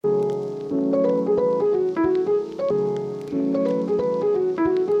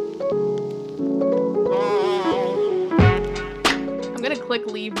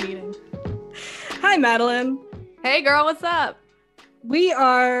leave meeting. Hi, Madeline. Hey, girl, what's up? We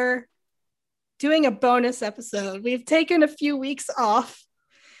are doing a bonus episode. We've taken a few weeks off.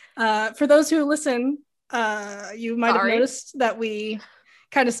 For those who listen, you might have noticed that we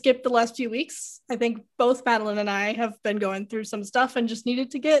kind of skipped the last few weeks. I think both Madeline and I have been going through some stuff and just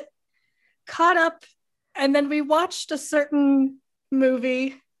needed to get caught up. And then we watched a certain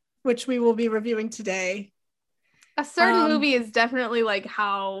movie, which we will be reviewing today. A certain movie is definitely like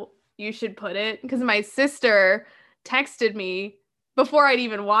how you should put it, because my sister texted me before I'd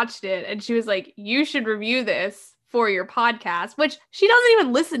even watched it, and she was like, you should review this for your podcast, which she doesn't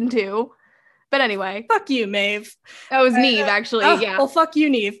even listen to. But anyway. Fuck you, Maeve. That was Neve, actually. Yeah. Well, fuck you,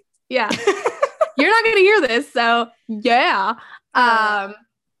 Neve. Yeah. You're not going to hear this, so yeah.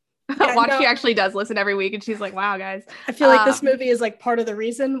 She actually does listen every week, and she's like, wow, guys. I feel like this movie is like part of the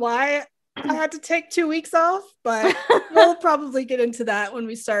reason why I had to take 2 weeks off, but we'll probably get into that when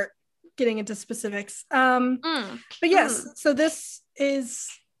we start getting into specifics. But yes, so this is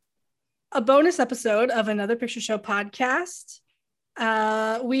a bonus episode of Another Picture Show podcast.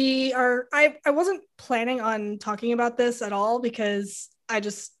 I wasn't planning on talking about this at all because I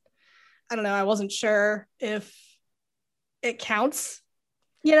don't know, I wasn't sure if it counts,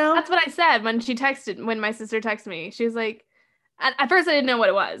 you know? That's what I said when my sister texted me. She was like, at first I didn't know what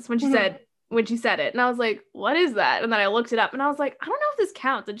it was when she said it, and I was like, what is that? And then I looked it up and I was like, I don't know if this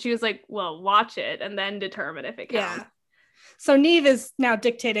counts. And she was like, well, watch it and then determine if it counts. Yeah. So Neve is now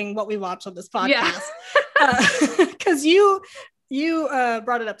dictating what we watch on this podcast. Because you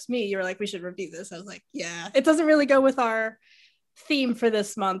brought it up to me. You were like, we should review this. I was like, yeah, it doesn't really go with our theme for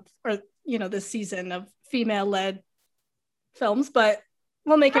this month or, this season of female-led films, but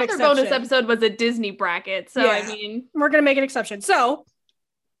we'll make an exception. Our bonus episode was a Disney bracket. So, yeah, I mean, we're going to make an exception. So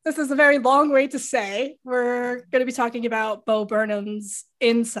this is a very long way to say we're going to be talking about Bo Burnham's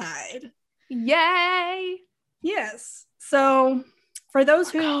Inside. Yay! Yes. So for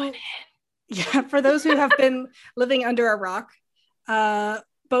those who have been living under a rock,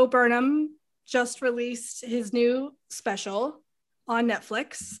 Bo Burnham just released his new special on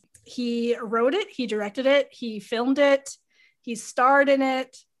Netflix. He wrote it, he directed it, he filmed it, he starred in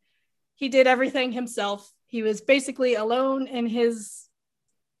it. He did everything himself. He was basically alone in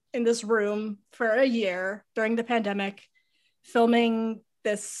this room for a year during the pandemic, filming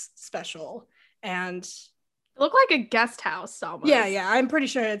this special. And it looked like a guest house almost. Yeah. I'm pretty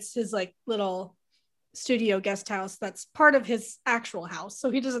sure it's his like little studio guest house that's part of his actual house. So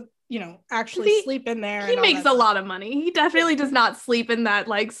he doesn't, actually sleep in there. He makes a lot of money. He definitely does not sleep in that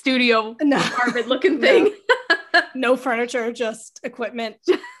like studio apartment looking thing. No furniture, just equipment.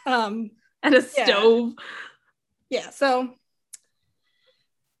 And a stove. Yeah. So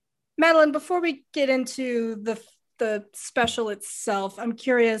Madeline, before we get into the special itself, I'm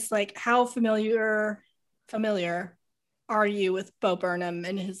curious, like, how familiar are you with Bo Burnham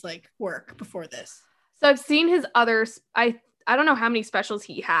and his like work before this? So I've seen his others. I don't know how many specials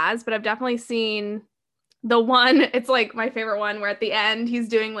he has, but I've definitely seen the one. It's like my favorite one where at the end he's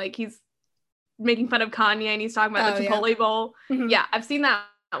doing like he's making fun of Kanye and he's talking about the Chipotle bowl. Mm-hmm. Yeah, I've seen that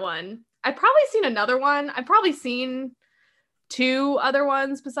one. I've probably seen another one. I've probably seen 2 other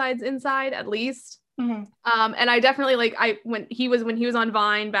ones besides Inside at least. Mm-hmm. And I definitely when he was on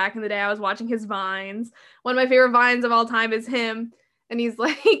Vine back in the day, I was watching his Vines. One of my favorite Vines of all time is him, and he's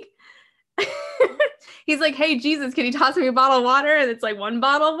like he's like, hey Jesus, can you toss me a bottle of water? And it's like 1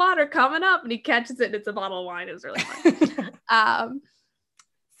 bottle of water coming up, and he catches it and it's a bottle of wine. It was really fun.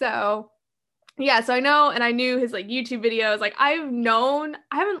 So I know, and I knew his like YouTube videos. Like I don't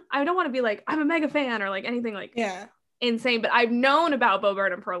want to be like I'm a mega fan or like anything like insane, but I've known about Bo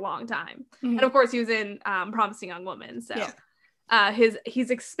Burnham for a long time. Mm-hmm. And of course he was in Promising Young Woman. So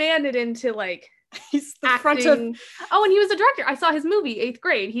he's expanded into like he's the acting. front of... Oh, and he was a director. I saw his movie 8th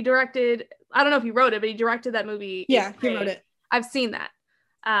Grade. He directed, I don't know if he wrote it, but he directed that movie. Yeah, he wrote it. I've seen that.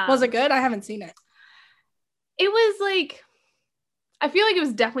 Was it good? I haven't seen it. It was like, I feel like it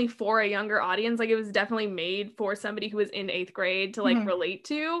was definitely for a younger audience. Like it was definitely made for somebody who was in 8th grade to like relate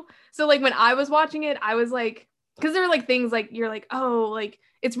to. So like when I was watching it, I was like, because there were like things like you're like, oh, like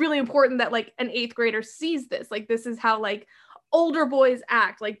it's really important that like an 8th grader sees this. Like this is how like older boys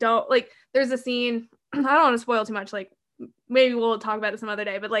act. Like don't, like there's a scene, I don't want to spoil too much, like maybe we'll talk about it some other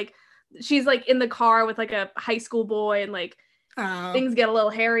day, but like she's like in the car with like a high school boy and like things get a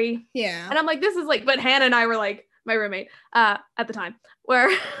little hairy. Yeah. And I'm like, this is like, but Hannah and I were like, my roommate at the time, where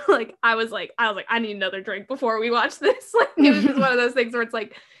like I was like I need another drink before we watch this. Like it was just one of those things where it's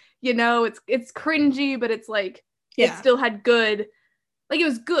like, it's cringy, but it's like it still had good, like it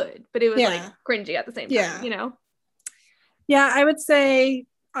was good, but it was like cringy at the same time, Yeah, I would say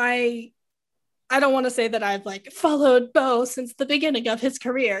I don't want to say that I've like followed Bo since the beginning of his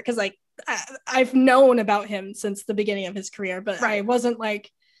career, because like I've known about him since the beginning of his career, but I wasn't like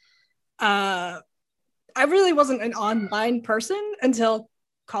I really wasn't an online person until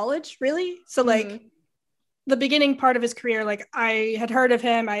college, really. So like the beginning part of his career, like I had heard of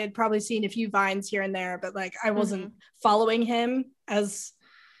him, I had probably seen a few vines here and there, but like I wasn't following him as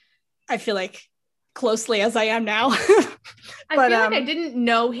I feel like closely as I am now. I feel like I didn't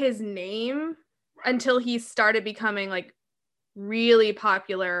know his name until he started becoming like really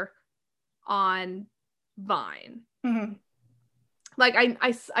popular on Vine. Like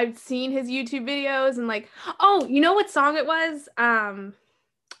I've seen his YouTube videos and like, oh, you know what song it was? I'll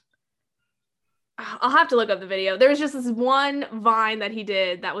have to look up the video. There was just this one Vine that he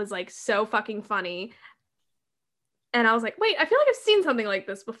did that was like so fucking funny. And I was like, wait, I feel like I've seen something like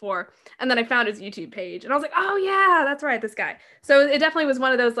this before. And then I found his YouTube page and I was like, oh yeah, that's right, this guy. So it definitely was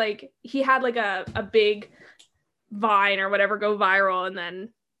one of those, like, he had like a big Vine or whatever go viral. And then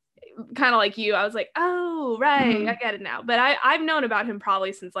kind of like you, I was like, oh, right, I get it now. But I've known about him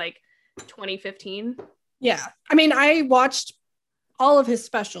probably since like 2015. Yeah. I mean, I watched all of his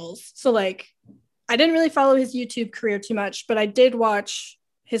specials. So like, I didn't really follow his YouTube career too much, but I did watch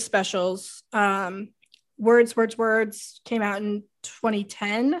his specials. Words came out in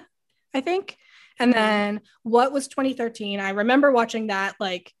 2010, I think. And then What was 2013? I remember watching that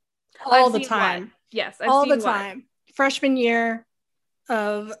like all the time. What? Yes, all the time. Freshman year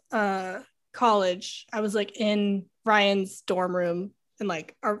of college, I was like in Ryan's dorm room and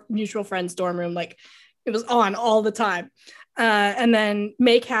like our mutual friend's dorm room. Like it was on all the time. And then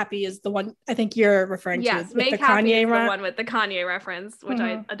Make Happy is the one I think you're referring to. Yes, Make Happy is the one with the Kanye reference, which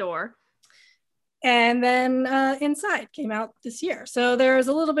I adore. And then Inside came out this year. So there's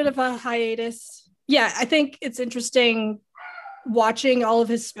a little bit of a hiatus. Yeah, I think it's interesting watching all of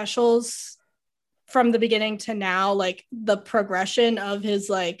his specials from the beginning to now, like the progression of his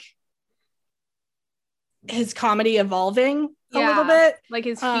like his comedy evolving a little bit. Like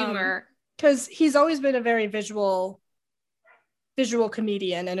his humor. Because he's always been a very visual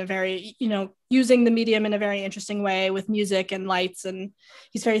comedian and a very, you know, using the medium in a very interesting way with music and lights, and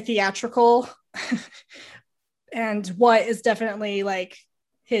he's very theatrical. And What is definitely like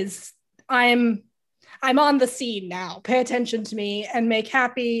his I'm on the scene now, pay attention to me. And Make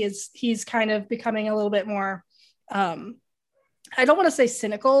Happy he's kind of becoming a little bit more I don't want to say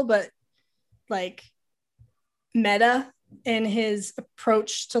cynical, but like meta in his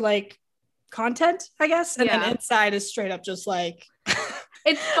approach to like content, I guess. And then Inside is straight up just like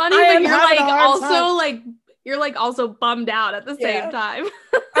it's funny, but you're like also time. Like you're like also bummed out at the same time.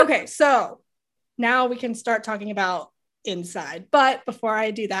 Okay, so now we can start talking about Inside. But before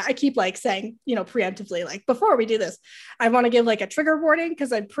I do that, I keep like saying, you know, preemptively, like before we do this, I want to give like a trigger warning,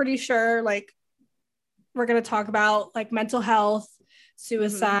 because I'm pretty sure like we're going to talk about like mental health,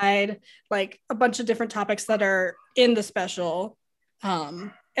 suicide, like a bunch of different topics that are in the special.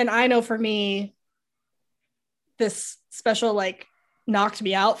 And I know for me, this special like knocked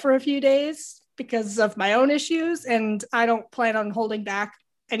me out for a few days because of my own issues, and I don't plan on holding back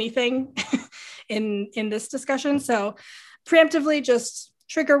anything in this discussion. So preemptively, just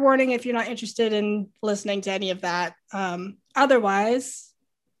trigger warning if you're not interested in listening to any of that. Otherwise,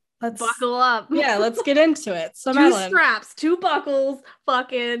 let's buckle up. Yeah, let's get into it. So 2 Madeline, straps, 2 buckles,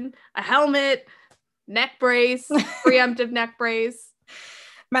 fucking a helmet, neck brace, preemptive neck brace.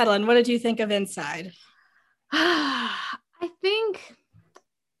 Madeline, what did you think of Inside? I think,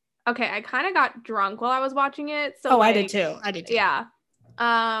 okay, I kind of got drunk while I was watching it. So like, I did too. Yeah.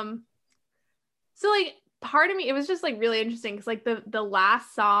 So like part of me, it was just like really interesting because like the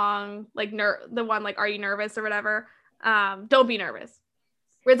last song, like the one like Are You Nervous or whatever, Don't Be Nervous,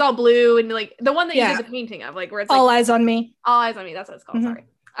 where it's all blue, and like the one that you did the painting of, like where it's like, All Eyes on Me. All Eyes on Me, that's what it's called. Sorry.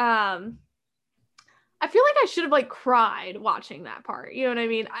 I feel like I should have like cried watching that part. You know what I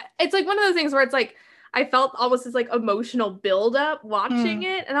mean? It's like one of those things where it's like I felt almost this like emotional buildup watching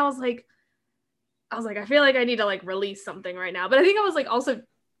it, and I was like, I feel like I need to like release something right now. But I think I was like also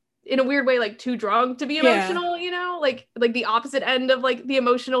in a weird way like too drunk to be emotional, you know, like the opposite end of like the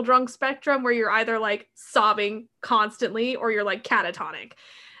emotional drunk spectrum, where you're either like sobbing constantly or you're like catatonic.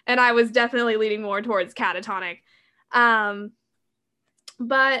 And I was definitely leaning more towards catatonic.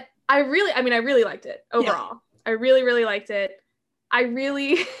 But I really liked it overall. I really liked it. I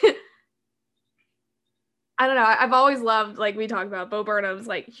really I don't know. I've always loved, like we talked about, Bo Burnham's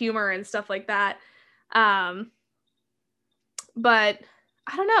like humor and stuff like that. But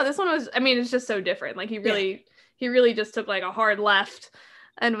I don't know. This one was, I mean, it's just so different. Like he really just took like a hard left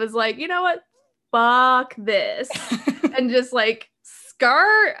and was like, you know what? Fuck this. And just like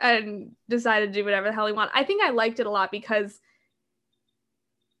skirt and decided to do whatever the hell he wanted. I think I liked it a lot because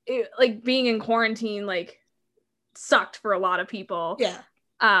it, like, being in quarantine, like, sucked for a lot of people. Yeah.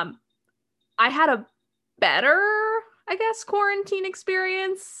 I had a better, I guess, quarantine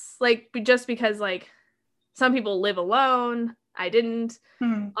experience, like, just because, like, some people live alone. I didn't.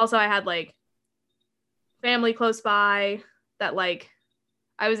 Also, I had, like, family close by that, like,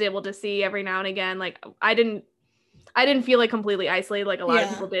 I was able to see every now and again. Like, I didn't feel like completely isolated like a lot of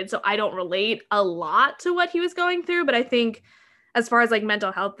people did. So I don't relate a lot to what he was going through. But I think as far as, like,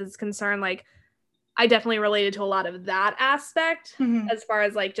 mental health is concerned, like, I definitely related to a lot of that aspect as far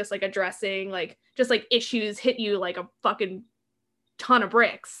as, like, just, like, addressing, like, just, like, issues hit you like a fucking ton of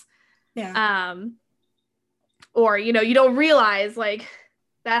bricks. Yeah. Or, you know, you don't realize, like,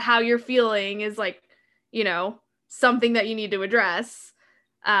 that how you're feeling is, like, you know, something that you need to address.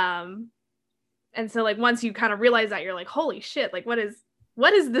 And so, like, once you kind of realize that, you're like, holy shit, like, what is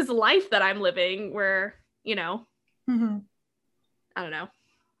this life that I'm living where, you know, I don't know.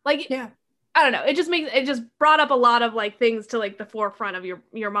 Like, yeah. I don't know. It just brought up a lot of, like, things to, like, the forefront of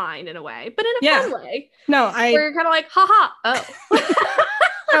your mind in a way, but in a fun way. No, where you're kind of like, haha, oh.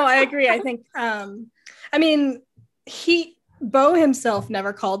 No, I agree. I think, I mean, Bo himself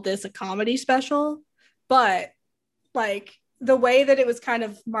never called this a comedy special, but, like, the way that it was kind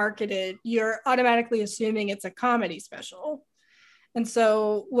of marketed, you're automatically assuming it's a comedy special. And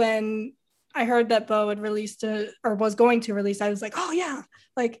so when I heard that Bo had released or was going to release, I was like, oh yeah,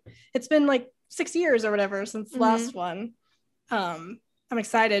 like, it's been like 6 years or whatever since the last one. I'm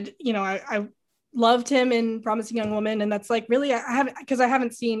excited. You know, I loved him in Promising Young Woman, and that's, like, really, I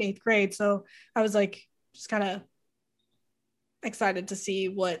haven't seen 8th Grade, so I was, like, just kind of excited to see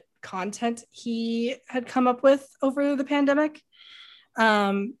what content he had come up with over the pandemic.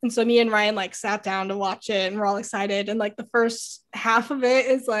 And so me and Ryan, like, sat down to watch it, and we're all excited, and, like, the first half of it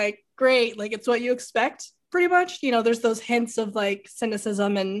is, like, great, like, it's what you expect pretty much. You know, there's those hints of, like,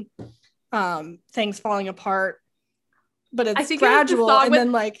 cynicism and things falling apart, but it's gradual. And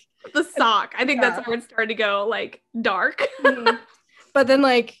then, like, the sock, I think that's where it started to go, like, dark. But then,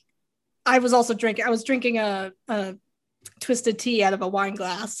 like, I was drinking a twisted tea out of a wine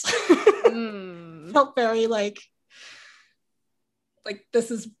glass. Felt very like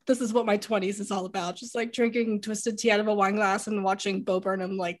this is what my 20s is all about, just, like, drinking twisted tea out of a wine glass and watching Bo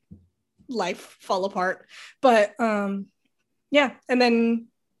Burnham, like, life fall apart. But yeah, and then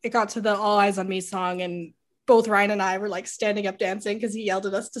it got to the All Eyes on Me song, and both Ryan and I were, like, standing up dancing because he yelled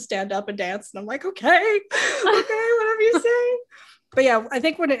at us to stand up and dance, and I'm like, okay, whatever you say. But yeah, I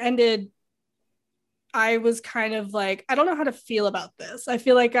think when it ended, I was kind of like, I don't know how to feel about this. I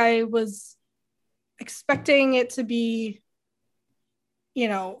feel like I was expecting it to be, you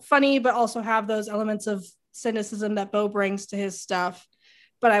know, funny, but also have those elements of cynicism that Bo brings to his stuff.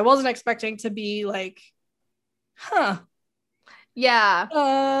 But I wasn't expecting to be like,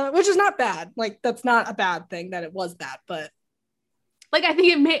 yeah, which is not bad. Like, that's not a bad thing that it was that, but, like, I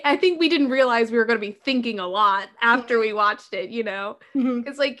think we didn't realize we were going to be thinking a lot after we watched it, you know,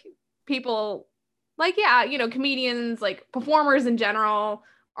 because like, people, like, yeah, you know, comedians, like, performers in general,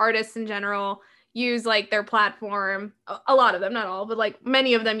 artists in general, use, like, their platform, a lot of them, not all, but, like,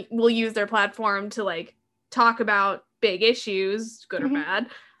 many of them will use their platform to, like, talk about big issues, good or bad.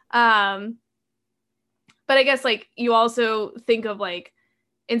 But I guess, like, you also think of, like,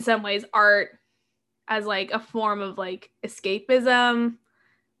 in some ways, art as, like, a form of, like, escapism,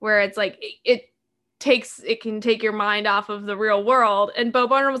 where it's like it can take your mind off of the real world. And Bo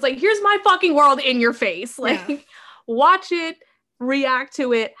Burnham was like, here's my fucking world in your face, like, watch it, react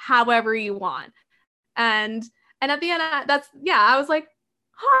to it however you want. And at the end, I was like,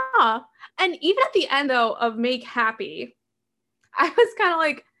 and even at the end, though, of Make Happy, I was kind of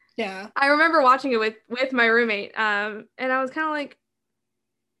like, I remember watching it with my roommate, and I was kind of like,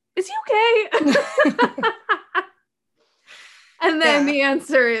 is he okay? And then the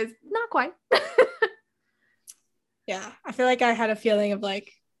answer is not quite. Yeah, I feel like I had a feeling of,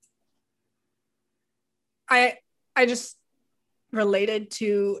 like, I just related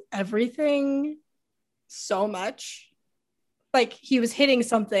to everything so much. Like, he was hitting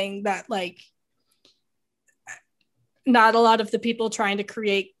something that, like, not a lot of the people trying to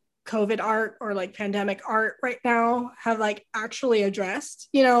create COVID art or, like, pandemic art right now have, like, actually addressed.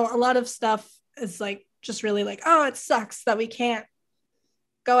 You know, a lot of stuff is, like, just really like, oh, it sucks that we can't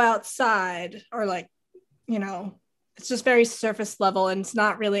go outside, or, like, you know, it's just very surface level, and it's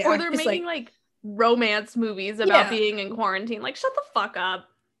not really, or they're making, like, romance movies about being in quarantine. Like, shut the fuck up,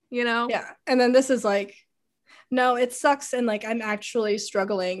 you know? Yeah. And then this is like, No, it sucks. And like, I'm actually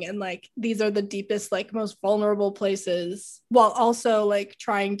struggling. And like, these are the deepest, like, most vulnerable places while also like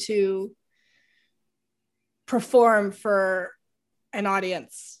trying to perform for an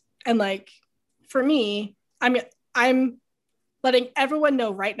audience. And like, for me, I'm letting everyone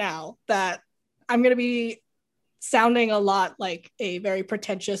know right now that I'm going to be sounding a lot like a very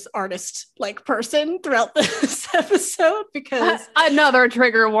pretentious artist like person throughout this episode because another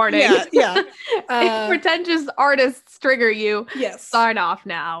trigger warning. Yeah. If pretentious artists trigger you, yes, sign off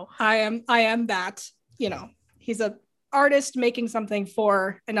now. I am that, he's a artist making something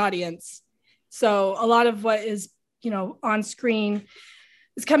for an audience. So a lot of what is, on screen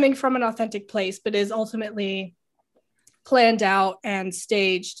is coming from an authentic place, but is ultimately planned out and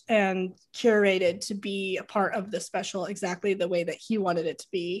staged and curated to be a part of the special exactly the way that he wanted it to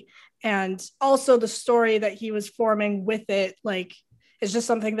be. And also the story that he was forming with it, like, is just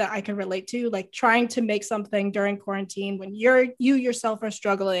something that I can relate to, like trying to make something during quarantine when you yourself are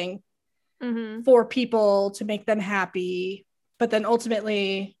struggling for people to make them happy, but then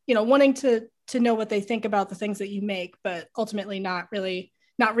ultimately, wanting to know what they think about the things that you make, but ultimately not really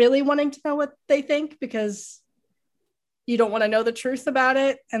wanting to know what they think because you don't want to know the truth about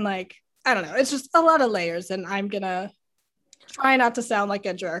it. And like, I don't know, it's just a lot of layers, and I'm gonna try not to sound like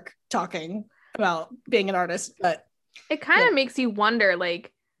a jerk talking about being an artist, but it kind of makes you wonder,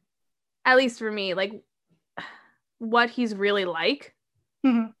 like, at least for me, like what he's really like.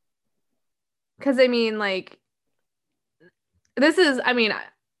 Because I mean, like, this is, I mean,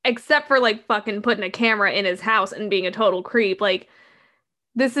 except for like fucking putting a camera in his house and being a total creep, like,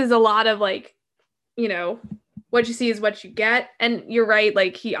 this is a lot of like, what you see is what you get. And you're right,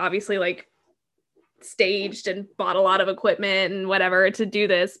 like, he obviously like staged and bought a lot of equipment and whatever to do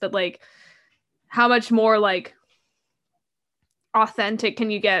this, but like, how much more like authentic can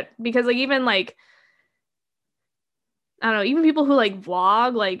you get? Because like, even like, I don't know, even people who like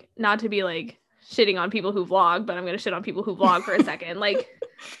vlog, like, not to be like shitting on people who vlog, but I'm gonna shit on people who vlog for a second. Like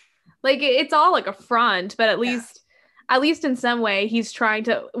it's all like a front, but at least in some way he's trying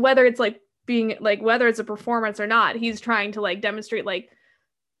to, whether it's like being like, whether it's a performance or not, he's trying to like demonstrate like,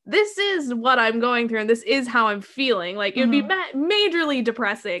 this is what I'm going through and this is how I'm feeling. Like, it would be majorly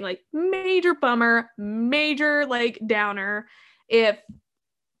depressing, like major bummer, major like downer if,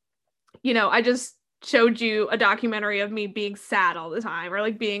 I just showed you a documentary of me being sad all the time, or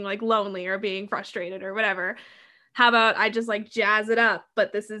like being like lonely or being frustrated or whatever. How about I just like jazz it up,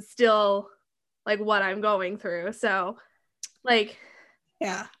 but this is still like what I'm going through. So like,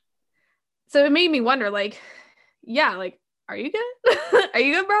 yeah. So it made me wonder, like, like, are you good? Are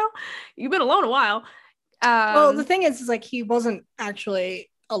you good, bro? You've been alone a while. Well, the thing is like, he wasn't actually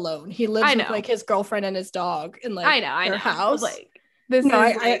alone. He lives with like his girlfriend and his dog in like their house. Like, this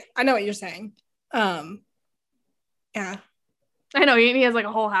I know what you're saying. Yeah. I know he has like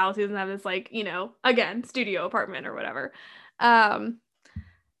a whole house. He doesn't have this like, again, studio apartment or whatever. And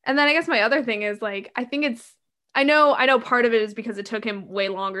then I guess my other thing is like, I know part of it is because it took him way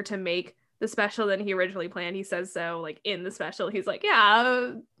longer to make the special than he originally planned. He says so like in the special. He's like,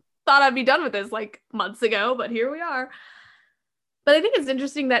 yeah, thought I'd be done with this like months ago, but here we are. But I think it's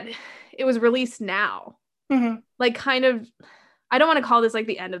interesting that it was released now. Like, kind of, I don't want to call this like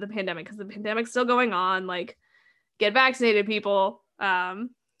the end of the pandemic, because the pandemic's still going on. Like, get vaccinated, people.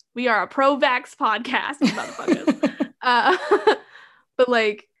 We are a pro-vax podcast, motherfuckers. But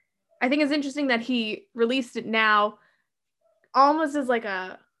like, I think it's interesting that he released it now, almost as like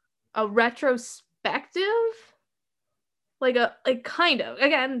a retrospective, like kind of,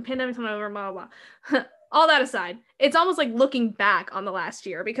 again, pandemic's not over, blah blah blah. All that aside, it's almost like looking back on the last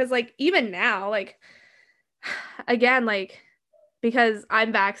year, because like even now, like, again, like, because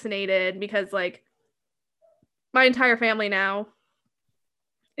I'm vaccinated, because like my entire family now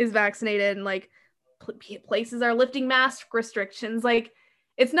is vaccinated, and like places are lifting mask restrictions, like,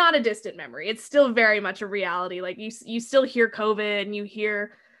 it's not a distant memory. It's still very much a reality. Like, you still hear COVID, and you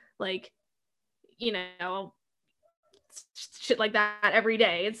hear like, shit like that every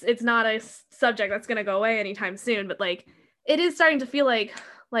day. It's not a subject that's going to go away anytime soon, but like, it is starting to feel like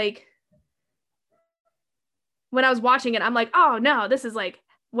when I was watching it, I'm like, oh no, this is like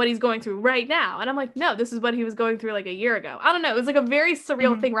what he's going through right now. And I'm like, no, this is what he was going through like a year ago. I don't know. It was like a very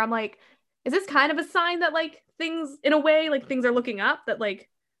surreal thing where I'm like, is this kind of a sign that like things, in a way, like things are looking up, that like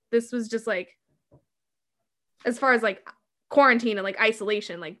this was just like, as far as like quarantine and like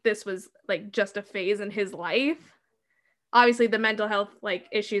isolation, like this was like just a phase in his life. Obviously the mental health like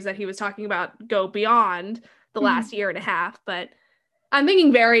issues that he was talking about go beyond the last year and a half, but I'm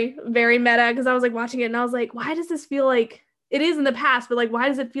thinking very, very meta, because I was like watching it and I was like, why does this feel like it is in the past, but like, why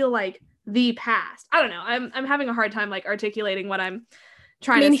does it feel like the past. I don't know. I'm having a hard time like articulating what I'm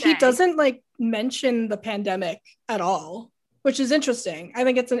trying to say. He doesn't like mention the pandemic at all, which is interesting. I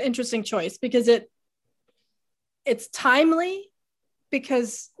think it's an interesting choice because it's timely,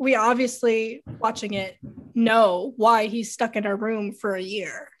 because we obviously watching it know why he's stuck in a room for a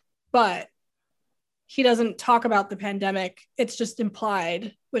year, but he doesn't talk about the pandemic. It's just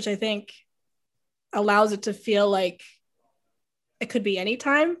implied, which I think allows it to feel like it could be any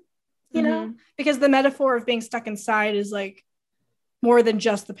time, you know, because the metaphor of being stuck inside is like more than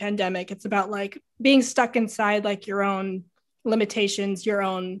just the pandemic. It's about like being stuck inside, like your own limitations, your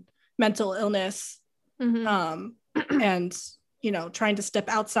own mental illness, and, you know, trying to step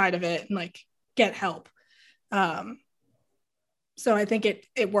outside of it and like get help. So I think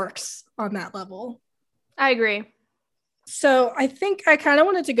it works on that level. I agree. So I think I kind of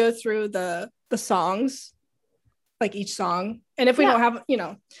wanted to go through the songs, like each song, and if we don't have, you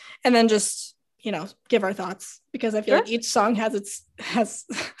know, and then just, you know, give our thoughts, because I feel like each song has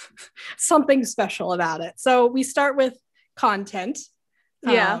something special about it. So we start with Content.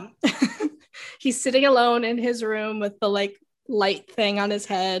 He's sitting alone in his room with the like light thing on his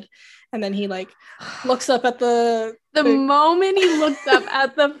head, and then he like looks up at the moment he looked up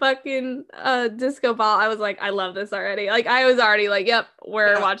at the fucking disco ball, I was like, I love this already. Like I was already like, yep,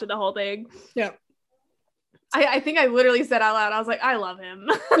 we're watching the whole thing. Yep. I think I literally said out loud, I was like, I love him.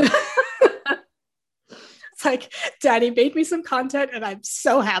 It's like, Daddy made me some content and I'm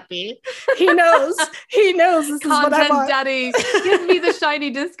so happy. He knows this is what I want. Daddy, give me the shiny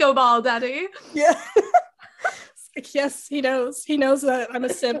disco ball, Daddy. Yeah. Like, yes, he knows that I'm a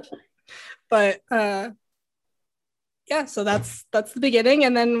simp. But yeah, so that's the beginning,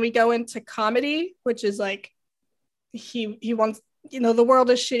 and then we go into comedy, which is like he wants, you know, the world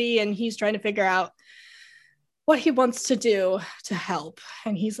is shitty and he's trying to figure out what he wants to do to help,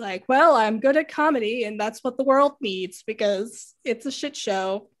 and he's like, well, I'm good at comedy and that's what the world needs because it's a shit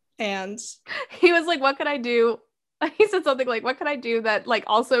show. And he was like, what could I do? He said something like, what could I do that like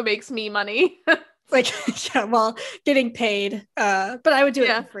also makes me money? Like, yeah, well, getting paid, but I would do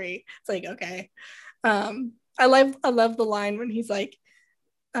it for free. It's like, okay. I love the line when he's like,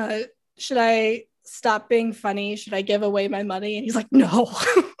 should I stop being funny? Should I give away my money? And he's like, no.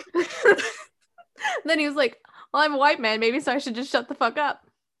 Then he was like, well, I'm a white man, maybe, so I should just shut the fuck up.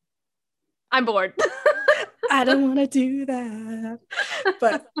 I'm bored. I don't want to do that.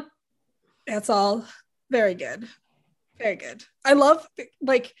 But that's all very good. Very good. I love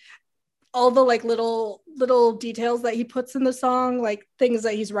like all the like little details that he puts in the song, like things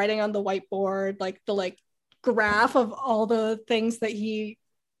that he's writing on the whiteboard, like the like graph of all the things that he,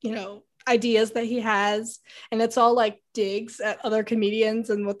 you know, ideas that he has, and it's all like digs at other comedians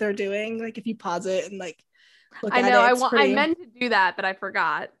and what they're doing. Like if you pause it and like look at it, I meant to do that, but I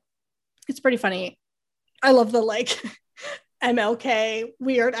forgot. It's pretty funny. I love the like MLK,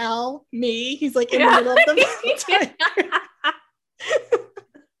 Weird Al, me. He's like in the middle of the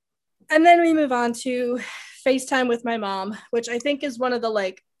And then we move on to FaceTime with my mom, which I think is one of the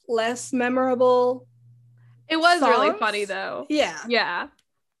like less memorable. It was songs. Really funny though. Yeah.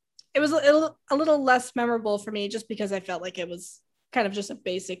 It was a little less memorable for me just because I felt like it was kind of just a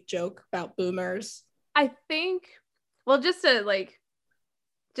basic joke about boomers. I think, well, just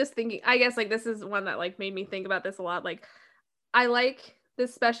thinking, I guess like this is one that like made me think about this a lot. Like I like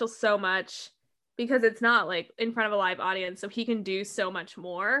this special so much because it's not like in front of a live audience, so he can do so much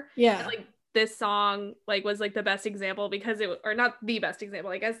more. Yeah. And, like this song like was like the best example because or not the best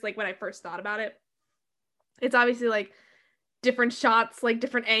example, I guess, like when I first thought about it. It's obviously like different shots, like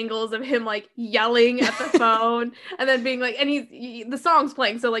different angles of him like yelling at the phone and then being like, and the song's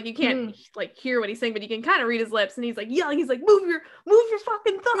playing, so like you can't like hear what he's saying, but you can kind of read his lips, and he's like yelling, he's like, move your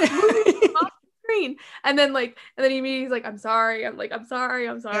fucking thumb, move your thumb off the screen, and then he's like, I'm sorry, I'm sorry,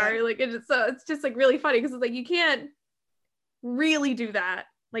 yeah. Like it's just like really funny because it's like you can't really do that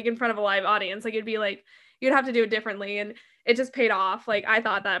like in front of a live audience. Like it'd be like you'd have to do it differently, and it just paid off. Like I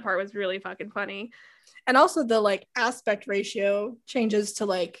thought that part was really fucking funny. And also the like aspect ratio changes to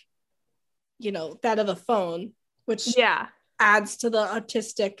like, you know, that of a phone, which adds to the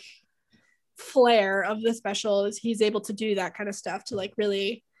artistic flair of the special. Is he's able to do that kind of stuff to like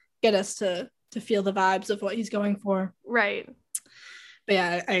really get us to feel the vibes of what he's going for. Right. But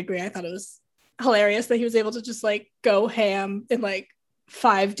yeah, I agree. I thought it was hilarious that he was able to just like go ham in like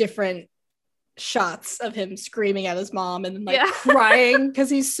 5 different shots of him screaming at his mom and then like crying because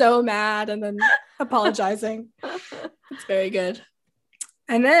he's so mad and then apologizing. It's very good.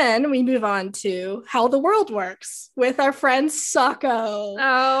 And then we move on to How the World Works with our friend Socko.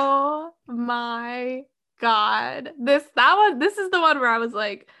 Oh my god, this is the one where I was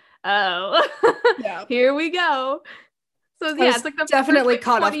like, oh, Yeah. here we go. So I yeah, was it's like the definitely first,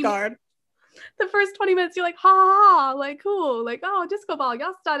 caught off 20 guard. The first 20 minutes, you're like, ha ha ha, like cool, like oh, disco ball,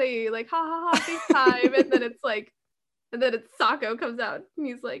 y'all study, like ha ha ha, big time. And then it's Sako comes out and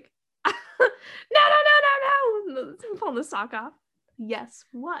he's like, no, no, no, no, no. And pulling the sock off. Yes,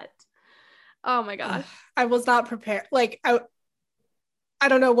 what? Oh my gosh. I was not prepared. Like I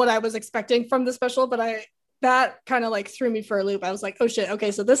don't know what I was expecting from the special, but that kind of like threw me for a loop. I was like, oh shit,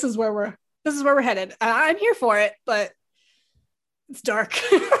 okay, so this is where we're headed. I'm here for it, but it's dark.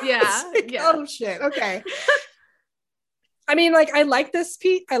 Yeah. Like, yeah. oh shit, okay. I mean, like I like this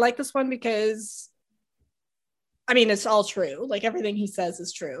one because I mean it's all true. Like everything he says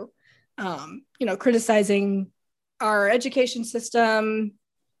is true. Criticizing our education system,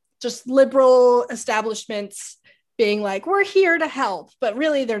 just liberal establishments being like, we're here to help, but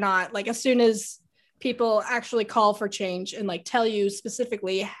really they're not. Like as soon as people actually call for change and like tell you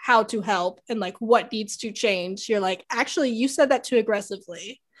specifically how to help and like what needs to change, you're like, actually you said that too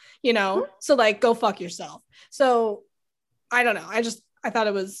aggressively, so like go fuck yourself. So I don't know, I thought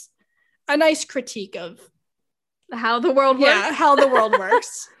it was a nice critique of how the world works. Yeah, how the world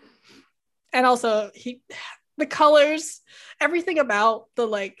works. And also the colors, everything about the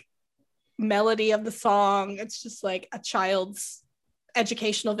like melody of the song, it's just like a child's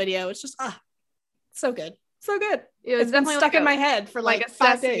educational video. It's just so good. It was it's been definitely stuck in my head for like a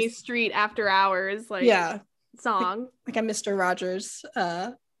 5 Sesame days. Street after hours song, like a Mr. Rogers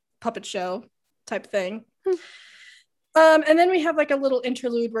puppet show type thing. And then we have like a little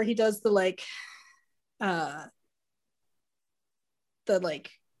interlude where he does the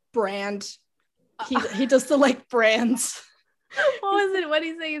brand. He does the like brands. What was it? What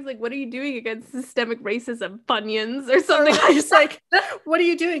did he say? He's like, what are you doing against systemic racism, Funyuns or something? Just like, what are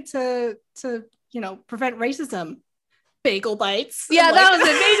you doing to prevent racism? Bagel bites. Yeah, that was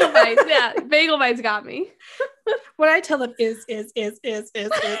it. Bagel bites. Yeah, bagel bites got me. What I tell them is.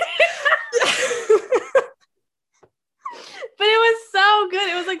 But it was so good.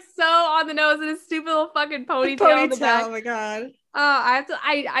 It was like so on the nose and a stupid little fucking ponytail in the back. Oh my god. I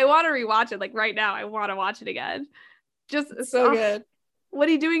want to rewatch it like right now. I want to watch it again. Just so good. What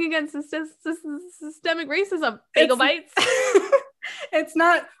are you doing against systemic racism? Bagel bites. It's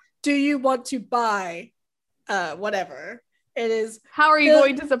not, do you want to buy whatever? It is, how are you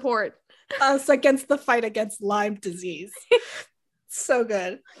going to support us against the fight against Lyme disease? So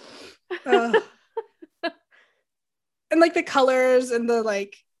good. And like the colors and the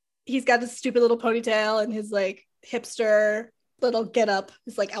like, he's got his stupid little ponytail and his like hipster little get up,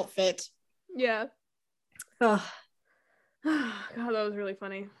 his like outfit. Yeah. God, that was really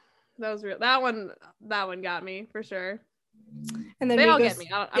funny. That was real. That one got me for sure. And then they all get me.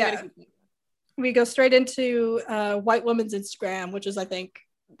 I'm gonna keep we go straight into White Woman's Instagram, which is, I think,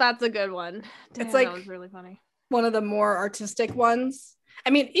 that's a good one. Damn, it's like that was really funny. One of the more artistic ones. I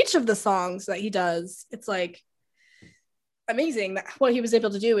mean, each of the songs that he does, it's like amazing that what he was able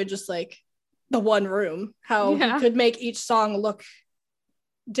to do in just like the one room, how he could make each song look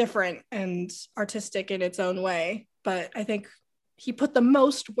different and artistic in its own way. But I think he put the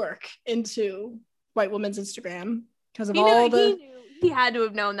most work into White Woman's Instagram because of he had to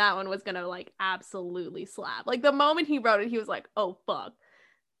have known that one was gonna like absolutely slap. Like the moment he wrote it, he was like, oh fuck,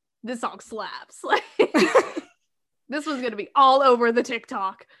 this song slaps. Like this was gonna be all over the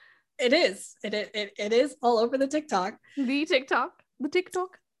TikTok. It is all over the TikTok. The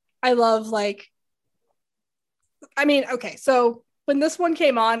TikTok. I love like, I mean, okay, so when this one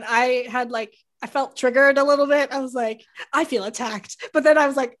came on, I felt triggered a little bit. I was like, I feel attacked. But then I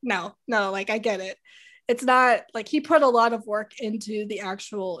was like, no, like I get it. It's not like he put a lot of work into the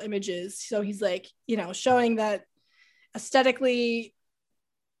actual images. So he's like, showing that aesthetically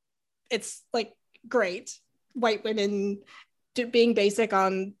it's like great. White women being basic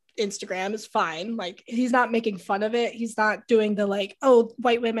on Instagram is fine. Like he's not making fun of it. He's not doing the like, oh,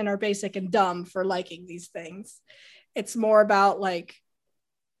 white women are basic and dumb for liking these things. It's more about like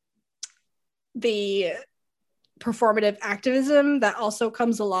the performative activism that also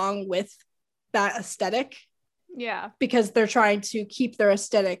comes along with that aesthetic. Yeah. Because they're trying to keep their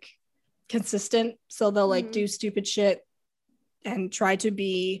aesthetic consistent. So they'll like do stupid shit and try to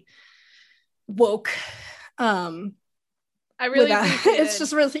be woke. I really it's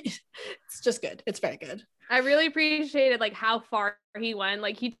just good. It's very good. I really appreciated like how far he went.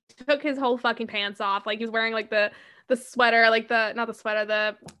 Like he took his whole fucking pants off. Like he was wearing like the sweater, like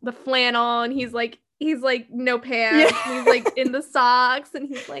the flannel, and he's like no pants. Yeah. He's like in the socks and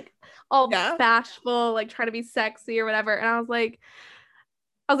he's like all bashful, like trying to be sexy or whatever. And I was like,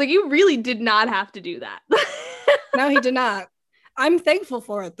 you really did not have to do that. No, he did not. I'm thankful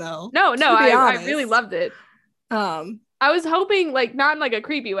for it though. No, to be I really honest. loved it. I was hoping, like, not in like a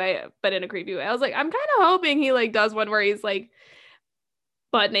creepy way, but in a creepy way. I was like, I'm kind of hoping he like does one where he's like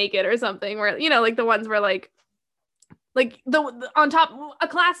butt naked or something, where, you know, like the ones where like the on top, a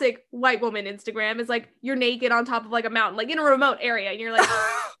classic white woman Instagram is like you're naked on top of like a mountain, like in a remote area, and you're like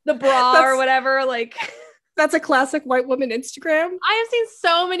the bra or whatever. Like that's a classic white woman Instagram. I have seen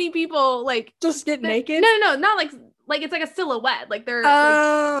so many people like just get naked. No, not like it's like a silhouette, like they're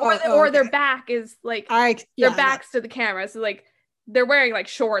or their back is like their backs to the camera, so like they're wearing like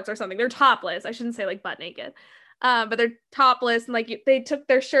shorts or something. They're topless. I shouldn't say like butt naked. But they're topless and like they took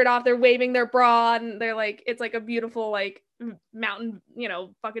their shirt off, they're waving their bra, and they're like, it's like a beautiful like mountain, you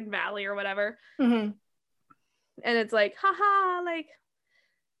know, fucking valley or whatever. Mm-hmm. And it's like, haha, like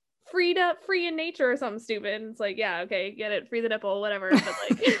free in nature or something stupid. It's like, yeah, okay, get it, free the nipple, whatever. But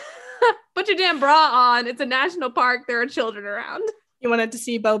like, put your damn bra on. It's a national park. There are children around. You wanted to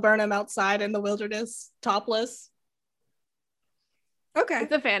see Bo Burnham outside in the wilderness, topless. Okay,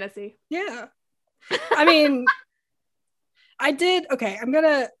 it's a fantasy. Yeah, I mean. I'm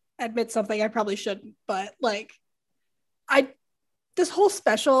gonna admit something I probably shouldn't, but like this whole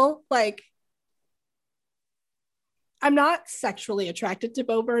special, like I'm not sexually attracted to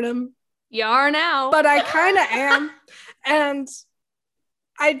Bo Burnham. You are now. But I kind of am. And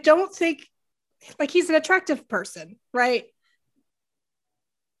I don't think like he's an attractive person, right?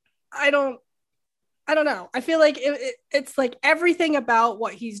 I don't know. I feel like it's like everything about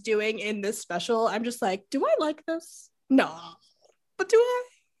what he's doing in this special, I'm just like, do I like this? No, but do I?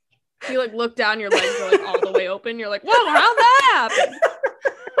 You like look down, your legs are like all the way open. You're like, whoa, how'd that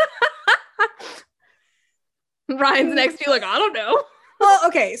happen? Ryan's next to you, like, I don't know. Well,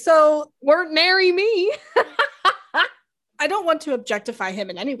 okay, so weren't marry me. I don't want to objectify him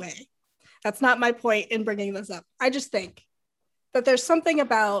in any way. That's not my point in bringing this up. I just think that there's something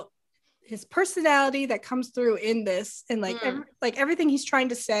about his personality that comes through in this, and like everything he's trying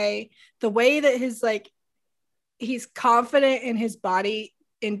to say, the way that his like he's confident in his body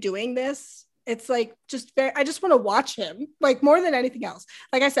in doing this. It's like just very, I just want to watch him like more than anything else.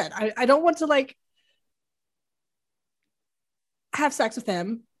 Like I said, I don't want to like have sex with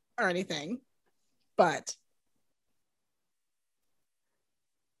him or anything, but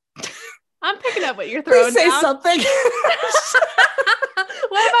I'm picking up what you're throwing. Say down. Something.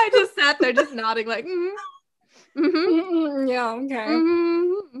 What if I just sat there just nodding like, yeah, okay.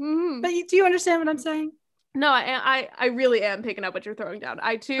 But do you understand what I'm saying? No, I really am picking up what you're throwing down.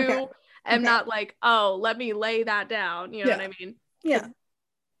 I too am not like, oh, let me lay that down. You know what I mean? Yeah.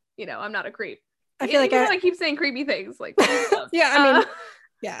 You know, I'm not a creep. I feel like I keep saying creepy things. Like, yeah, I mean,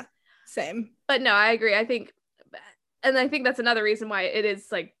 yeah, same. But no, I agree. I think that's another reason why it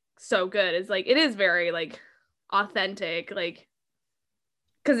is like so good. Is like it is very like authentic, like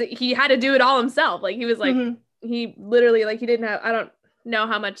because he had to do it all himself. Like he was like he literally like he didn't have. I don't know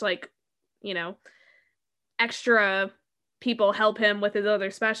how much like you know extra people help him with his other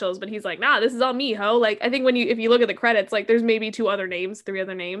specials, but he's like, nah, this is all me, ho. Like I think if you look at the credits, like there's maybe 3 other names.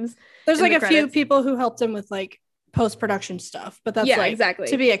 There's like a few people who helped him with like post-production stuff, but that's like exactly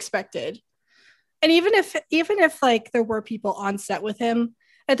to be expected. And even if like there were people on set with him,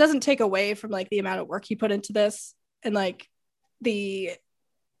 it doesn't take away from like the amount of work he put into this and like the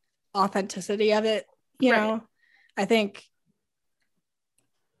authenticity of it, you know. I think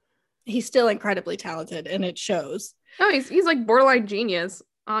he's still incredibly talented and it shows. Oh, he's like borderline genius,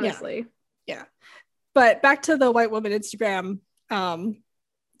 honestly. Yeah. But back to the white woman Instagram.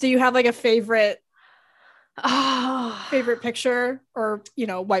 Do you have like a favorite picture or, you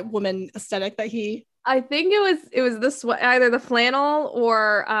know, white woman aesthetic that he... I think it was this either the flannel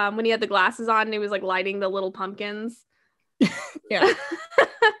or when he had the glasses on and he was like lighting the little pumpkins. Yeah.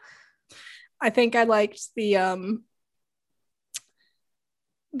 I think I liked the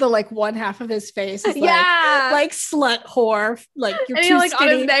like one half of his face is like slut whore, like you're too like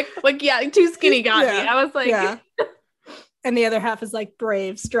skinny. On his neck, like too skinny got me. I was like and the other half is like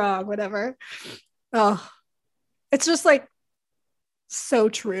brave, strong, whatever. Oh, it's just like so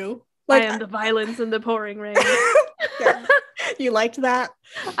true. Like I am the violence in the pouring rain. Yeah. You liked that?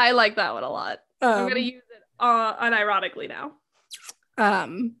 I like that one a lot. I'm gonna use it unironically now.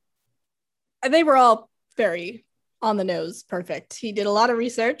 They were all very on the nose perfect. He did a lot of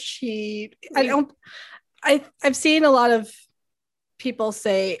research. I've seen a lot of people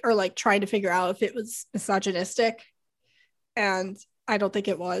say or like trying to figure out if it was misogynistic, and I don't think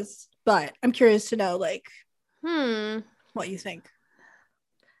it was, but I'm curious to know like what you think.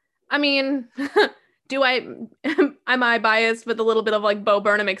 I mean, am I biased with a little bit of like Bo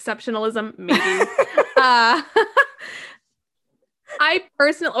Burnham exceptionalism? Maybe. I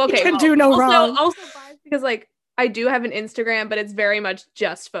personally can do no wrong. Also biased because like I do have an Instagram, but it's very much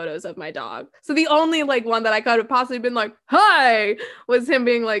just photos of my dog. So the only like one that I could have possibly been like, hi, was him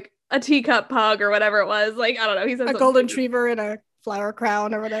being like a teacup pug or whatever it was. Like, I don't know. He said a golden retriever in a flower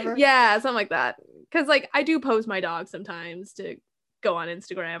crown or whatever. Yeah, something like that. Because like I do pose my dog sometimes to go on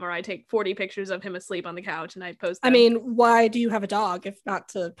Instagram, or I take 40 pictures of him asleep on the couch and I post them. I mean, why do you have a dog if not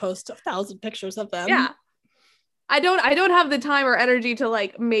to post 1,000 pictures of them? Yeah. I don't have the time or energy to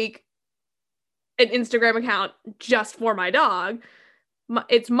like make an Instagram account just for my dog.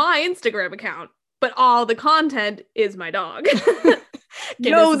 It's my Instagram account, but all the content is my dog.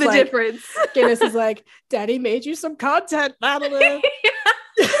 Know the difference. Guinness is like, Daddy made you some content, Madeline.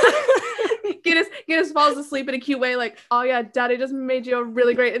 Guinness falls asleep in a cute way, like, oh yeah, Daddy just made you a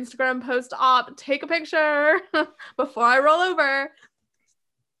really great Instagram post op. Take a picture before I roll over.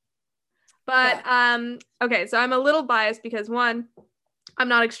 But okay, so I'm a little biased because one, I'm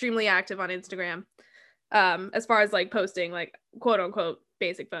not extremely active on Instagram. As far as like posting like quote unquote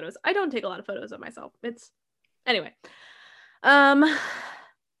basic photos. I don't take a lot of photos of myself. It's anyway. The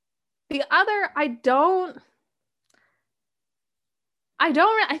other, I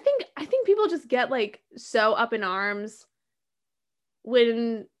think people just get like so up in arms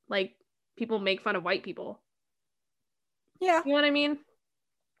when like people make fun of white people. Yeah. You know what I mean?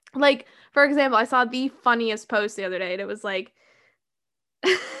 Like, for example, I saw the funniest post the other day and it was like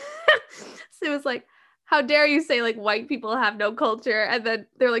so it was like, how dare you say like white people have no culture? And then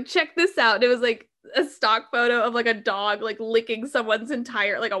they're like, check this out. And it was like a stock photo of like a dog like licking someone's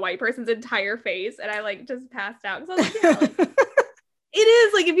entire, like a white person's entire face. And I like just passed out. So I was like, yeah, like, it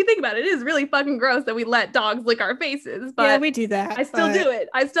is like, if you think about it, it is really fucking gross that we let dogs lick our faces. But yeah, we do that. I still do it.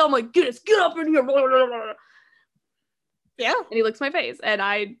 I still am like, get up in here. Yeah. And he licks my face. And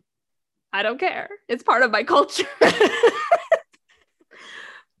I don't care. It's part of my culture.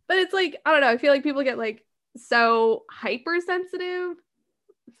 But it's like, I don't know. I feel like people get like so hypersensitive.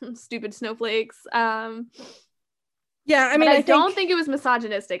 Stupid snowflakes. Yeah, I mean, I don't think it was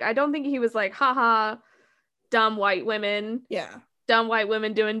misogynistic. I don't think he was like, haha, dumb white women. Yeah. Dumb white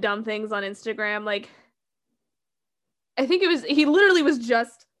women doing dumb things on Instagram. Like, I think he literally was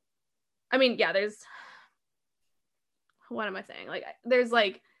just, I mean, yeah, what am I saying? Like, there's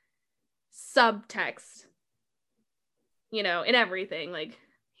like subtext, you know, in everything. Like,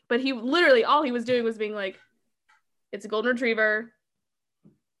 but he literally, all he was doing was being like, it's a golden retriever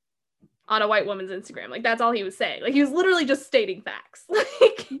on a white woman's Instagram. Like, that's all he was saying. Like, he was literally just stating facts.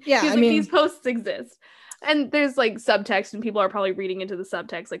 Like, yeah, I mean, these posts exist. And there's like subtext and people are probably reading into the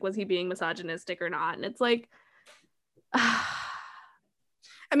subtext. Like, was he being misogynistic or not? And it's like, I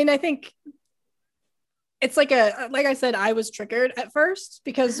mean, I think it's like like I said, I was triggered at first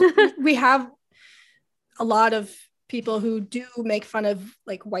because we have a lot of people who do make fun of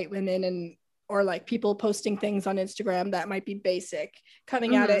like white women or like people posting things on Instagram that might be basic,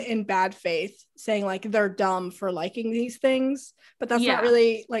 coming at it in bad faith, saying like they're dumb for liking these things. But that's not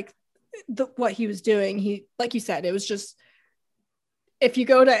really like what he was doing. He, like you said, it was just, if you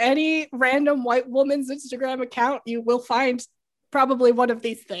go to any random white woman's Instagram account, you will find probably one of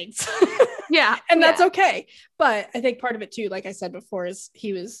these things. Yeah. And that's okay. But I think part of it too, like I said before, is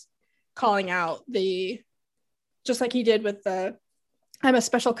he was calling out just like he did with the I'm a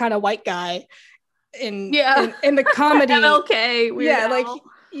special kind of white guy in the comedy MLK, like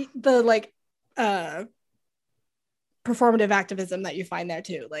the like performative activism that you find there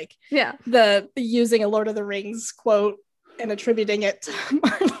too, like the using a Lord of the Rings quote and attributing it to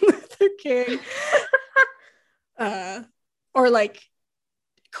Martin Luther King, or like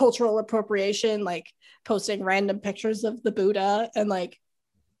cultural appropriation, like posting random pictures of the Buddha and like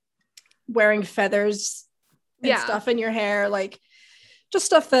wearing feathers and stuff in your hair, like just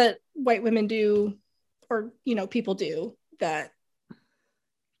stuff that white women do or, you know, people do that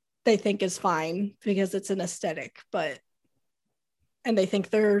they think is fine because it's an aesthetic, and they think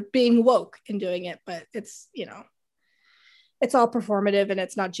they're being woke in doing it, but it's, you know, it's all performative and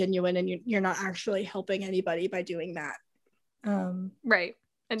it's not genuine, and you're not actually helping anybody by doing that. Right.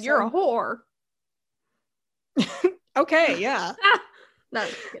 And you're a whore. Okay, yeah. No,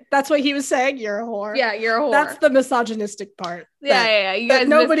 that's what he was saying. You're a whore. Yeah, you're a whore. That's the misogynistic part. Yeah. You guys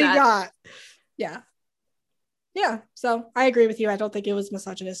nobody got. Yeah. So I agree with you. I don't think it was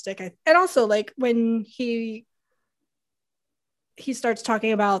misogynistic. And also, like, when he starts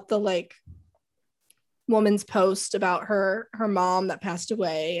talking about the like woman's post about her mom that passed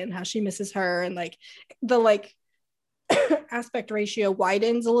away and how she misses her, and like the like aspect ratio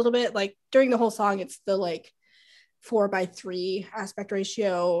widens a little bit. Like during the whole song, it's the like 4:3 aspect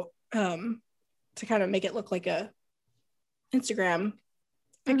ratio, to kind of make it look like a Instagram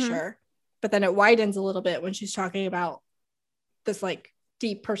picture, but then it widens a little bit when she's talking about this like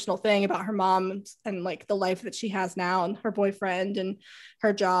deep personal thing about her mom and like the life that she has now and her boyfriend and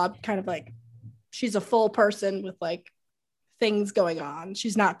her job. Kind of like she's a full person with like things going on.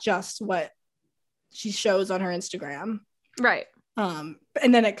 She's not just what she shows on her Instagram. Right. And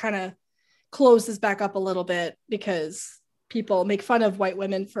then it kind of closes back up a little bit because people make fun of white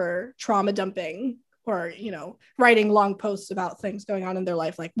women for trauma dumping or, you know, writing long posts about things going on in their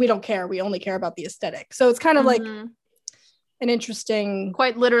life. Like, we don't care. We only care about the aesthetic. So it's kind of like an interesting,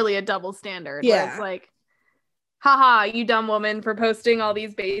 quite literally a double standard. Yeah. Where it's like, haha, you dumb woman for posting all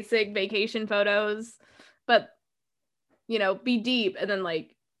these basic vacation photos, but, you know, be deep, and then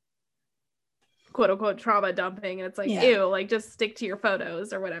like, quote unquote trauma dumping, and it's like, ew, like just stick to your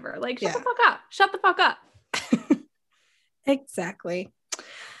photos or whatever. Like, shut the fuck up. Shut the fuck up. Exactly.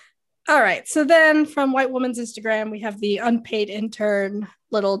 All right. So then from White Woman's Instagram, we have the unpaid intern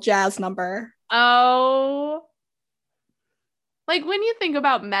little jazz number. Oh, like when you think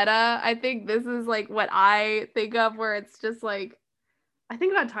about meta, I think this is like what I think of, where it's just like, I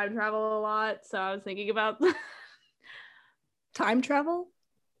think about time travel a lot. So I was thinking about time travel.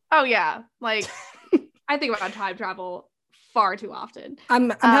 Oh yeah. Like I think about time travel far too often.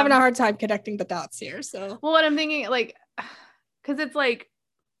 I'm having a hard time connecting the dots here. So, well, what I'm thinking, like, because it's like,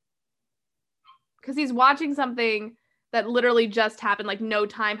 because he's watching something that literally just happened, like no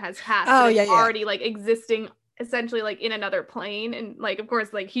time has passed. Oh, it's already like existing essentially like in another plane, and like of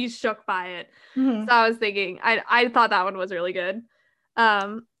course like he's shook by it. So I was thinking, I thought that one was really good.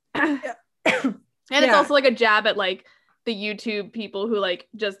 And it's also like a jab at like the YouTube people who like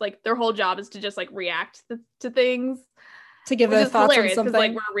just like their whole job is to just like react to things, to give their thoughts on something.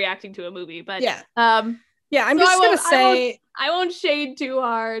 Like we're reacting to a movie, but I'm just gonna say I won't shade too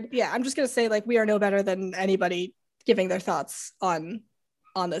hard. Yeah, I'm just gonna say like we are no better than anybody giving their thoughts on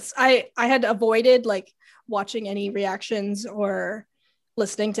this. I had avoided like watching any reactions or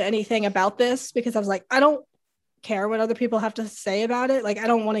listening to anything about this because I was like, I don't care what other people have to say about it. Like, I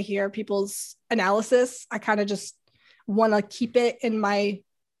don't want to hear people's analysis. I kind of just want to keep it in my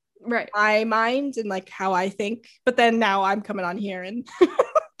mind and like how I think. But then now I'm coming on here and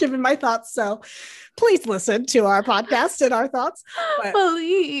giving my thoughts. So please listen to our podcast and our thoughts. But,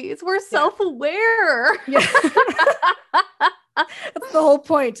 please, we're self-aware. That's the whole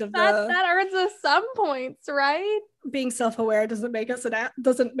point of that earns us some points, right? Being self-aware doesn't make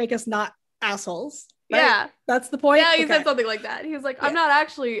us not assholes. Right? Yeah, that's the point. Yeah, he said something like that. He was like, I'm not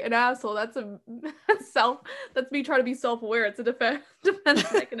actually an asshole. That's that's me trying to be self-aware. It's a defense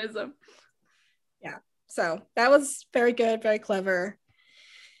mechanism. Yeah. So that was very good, very clever.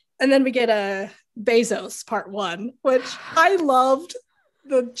 And then we get a Bezos part 1, which I loved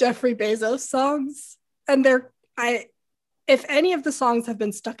the Jeffrey Bezos songs. And if any of the songs have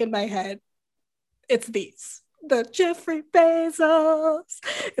been stuck in my head, it's these. The Jeffrey Bezos.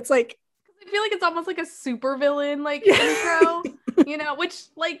 It's like, I feel like it's almost like a super villain like intro, you know, which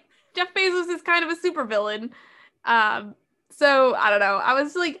like Jeff Bezos is kind of a super villain. So I don't know.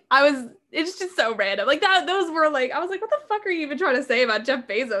 It's just so random. Like those were like, I was like, what the fuck are you even trying to say about Jeff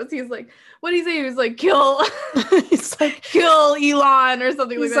Bezos? He's like, what did he say? He was like, kill Elon or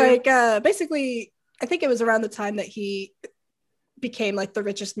something like that. He's like, basically, I think it was around the time that he became like the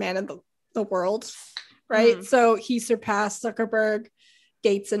richest man in the world, right? So he surpassed Zuckerberg,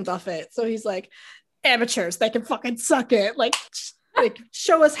 Gates, and Buffett. So he's like, amateurs, they can fucking suck it. Like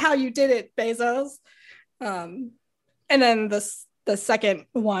show us how you did it, Bezos. And then the second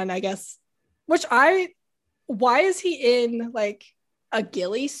one, I guess, why is he in like a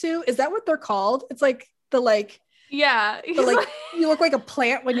ghillie suit? Is that what they're called? It's like you look like a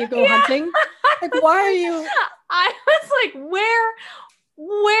plant when you go hunting. Like, why are you? I was like,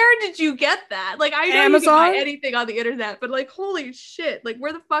 where did you get that? Like, I know Amazon? You can buy anything on the internet, but like, holy shit, like,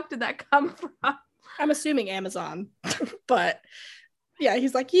 where the fuck did that come from? I'm assuming Amazon, but yeah,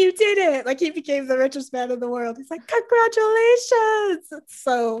 he's like, you did it. Like, he became the richest man in the world. He's like, congratulations. It's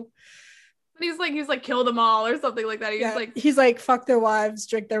so. But he's like, kill them all or something like that. He's like, fuck their wives,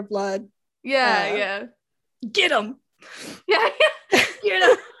 drink their blood. Yeah. Get them. Yeah. Get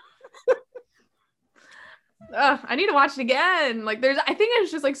them. I need to watch it again. Like I think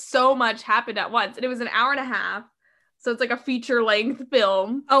it's just like so much happened at once, and it was an hour and a half, so it's like a feature length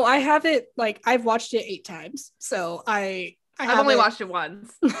film. Oh, I have it. Like, I've watched it 8 times, so I've only watched it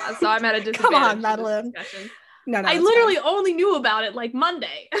once, so I'm at a disadvantage. Come on, Madeline. No, I literally only knew about it like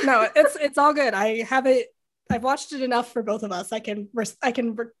Monday. No, it's all good. I have it. I've watched it enough for both of us.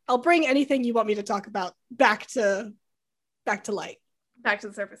 I'll bring anything you want me to talk about back to light. Back to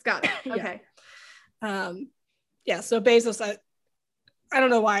the surface. Got it. Okay. yeah, so Bezos, I don't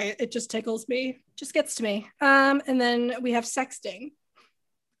know why it just tickles me, just gets to me. And then we have sexting.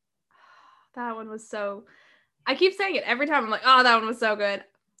 That one was so, I keep saying it every time. I'm like, oh, that one was so good.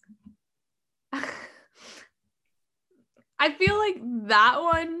 I feel like that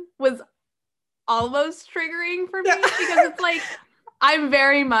one was almost triggering for me because it's like, I'm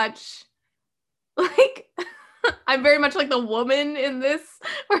very much like the woman in this,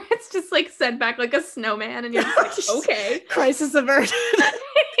 where it's just like sent back like a snowman and you're just like, okay. Crisis averted. Yeah.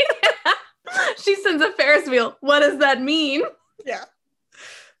 She sends a Ferris wheel. What does that mean? Yeah.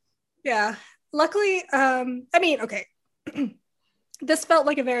 Yeah. Luckily, I mean, okay. This felt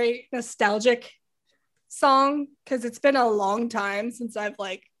like a very nostalgic song because it's been a long time since I've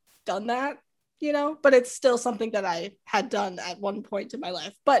like done that, you know, but it's still something that I had done at one point in my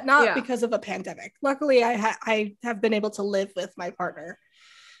life, but not because of a pandemic. Luckily, I have been able to live with my partner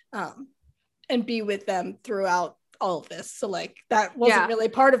and be with them throughout all of this. So like that wasn't really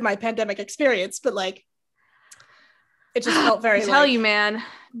part of my pandemic experience, but like it just felt very I tell you, man,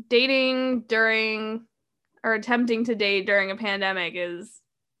 dating during or attempting to date during a pandemic is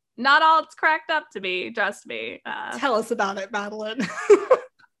not all it's cracked up to be. Trust me. Tell us about it, Madeline.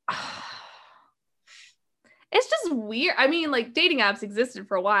 It's just weird. I mean, like dating apps existed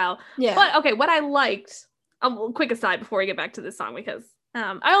for a while. Yeah. But okay, what I liked, a quick aside before we get back to this song, because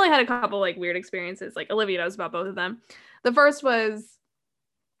I only had a couple like weird experiences. Like Olivia knows about both of them. The first was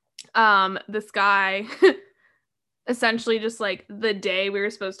this guy essentially just like the day we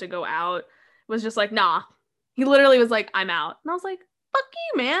were supposed to go out was just like, nah. He literally was like, I'm out. And I was like, fuck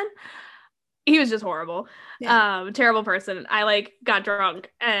you, man. He was just horrible. Terrible person. I like got drunk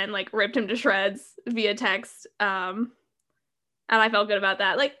and like ripped him to shreds via text. And I felt good about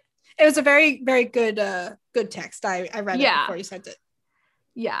that. Like it was a very, very good text. I read it before you sent it.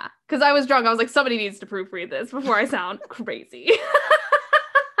 Yeah. Cause I was drunk. I was like, somebody needs to proofread this before I sound crazy.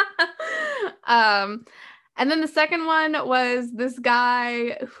 And then the second one was this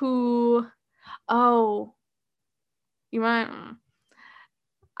guy who, he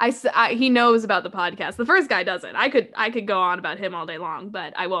knows about the podcast. The first guy doesn't. I could go on about him all day long,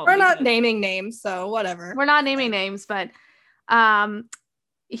 but I won't. We're not naming names, so whatever. We're not naming names, but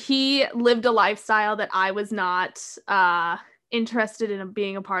he lived a lifestyle that I was not interested in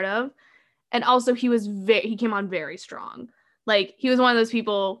being a part of. And also he came on very strong. Like he was one of those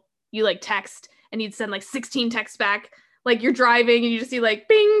people you like text and you'd send like 16 texts back. Like you're driving and you just see like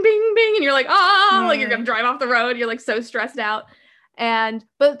bing, bing, bing. And you're like, like you're going to drive off the road. You're like so stressed out.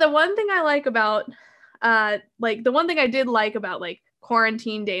 But the one thing I like about, the one thing I did like about like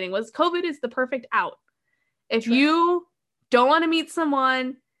quarantine dating was COVID is the perfect out. If you don't want to meet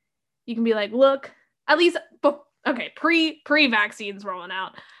someone, you can be like, look, at least, pre-vaccines rolling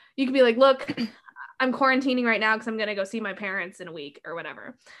out. You can be like, look, I'm quarantining right now because I'm going to go see my parents in a week or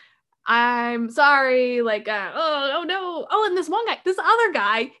whatever. I'm sorry. Like, oh no. Oh, and this other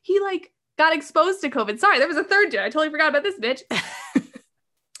guy, he like got exposed to COVID. Sorry, there was a third dude. I totally forgot about this bitch.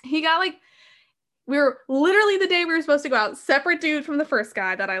 He got like, we were literally the day we were supposed to go out, separate dude from the first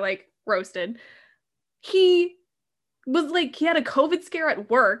guy that I like roasted. He was like, he had a COVID scare at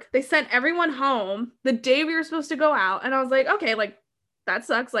work. They sent everyone home the day we were supposed to go out. And I was like, okay, like that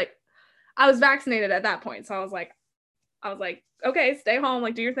sucks. Like I was vaccinated at that point. So I was like, okay, stay home,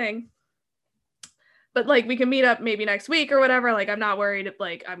 like do your thing. But like we can meet up maybe next week or whatever. Like I'm not worried if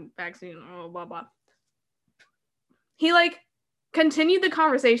like I'm vaccinated, blah, blah. He like continued the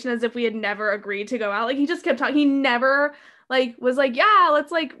conversation as if we had never agreed to go out. Like he just kept talking. He never like was like, yeah, let's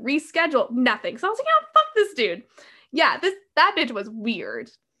like reschedule. Nothing. So I was like, yeah, fuck this dude. Yeah, that bitch was weird.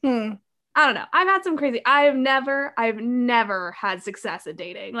 I don't know. I've had some crazy. I've never had success at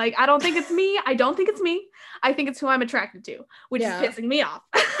dating. Like I don't think it's me. I think it's who I'm attracted to, which is pissing me off.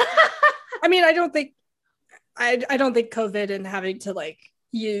 I mean, I don't think COVID and having to like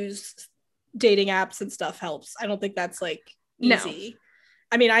use dating apps and stuff helps. I don't think that's like easy. No.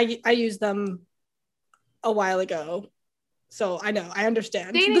 I mean, I used them a while ago, so I know, I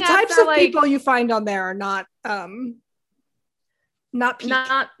understand. Dating the types of people you find on there are not peak.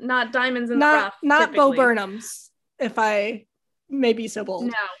 not diamonds in the rough. Not typically. Bo Burnhams, if I may be so bold.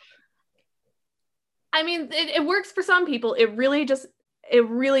 No. I mean, it works for some people. It really does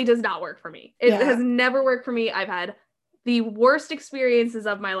not work for me. It has never worked for me. I've had the worst experiences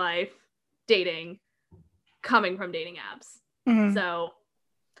of my life dating coming from dating apps. Mm-hmm. So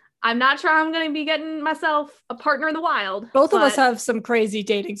I'm not sure I'm going to be getting myself a partner in the wild. Both of us have some crazy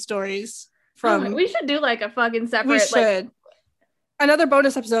dating stories from. We should do like a fucking separate. We should. another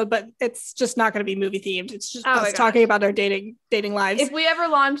bonus episode, but it's just not going to be movie themed. It's just us talking about our dating lives. If we ever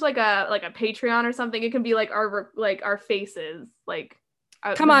launch like a Patreon or something, it can be like our faces, like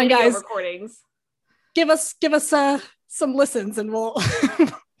come on, guys, recordings. Give us some listens, and we'll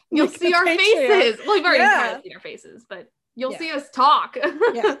you'll see our faces. Well, you've already kind of seen our faces, but you'll see us talk.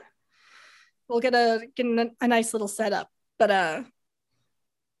 Yeah, we'll get a nice little setup. But yeah,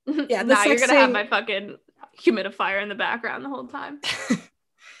 you're gonna have my fucking humidifier in the background the whole time.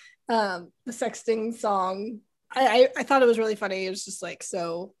 The sexting song, I thought it was really funny. It was just like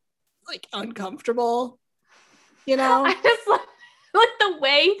so like uncomfortable, you know. I just like the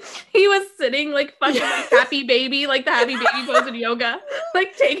way he was sitting, like fucking like happy baby, like the happy baby pose in yoga,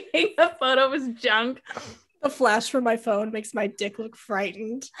 like taking a photo of his junk. The flash from my phone makes my dick look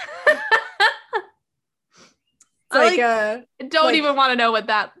frightened. I don't even want to know what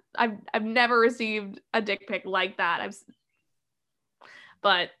that. I've never received a dick pic like that.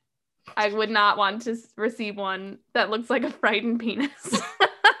 But I would not want to receive one that looks like a frightened penis.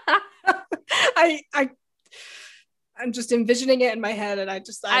 I'm just envisioning it in my head, and I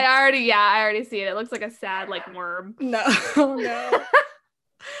already see it. It looks like a sad like worm. No.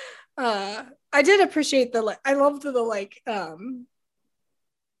 I did appreciate I loved the like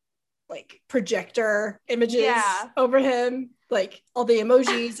projector images over him, like all the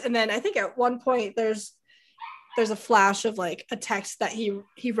emojis, and then I think at one point there's a flash of like a text that he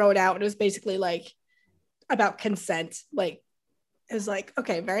wrote out, and it was basically like about consent. Like it was like,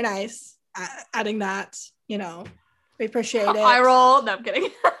 okay, very nice, adding that, you know, we appreciate it. I roll. No, I'm kidding.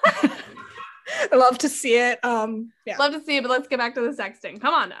 I love to see it. Yeah, love to see it, but let's get back to the sexting.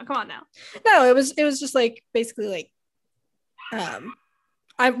 Come on now. No, it was just like basically like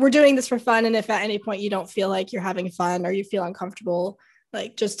we're doing this for fun, and if at any point you don't feel like you're having fun or you feel uncomfortable,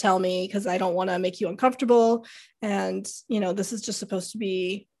 like just tell me, because I don't want to make you uncomfortable, and you know, this is just supposed to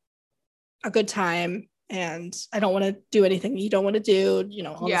be a good time, and I don't want to do anything you don't want to do, you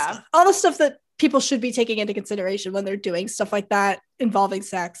know, all the stuff that people should be taking into consideration when they're doing stuff like that, involving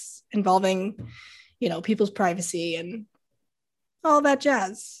sex, involving, you know, people's privacy and all that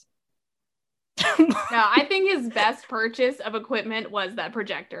jazz. No, I think his best purchase of equipment was that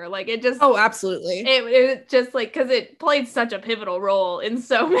projector. Like it just absolutely. It just like, because it played such a pivotal role in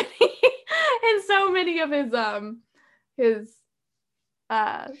so many of his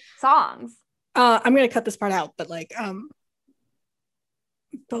songs. I'm gonna cut this part out, but like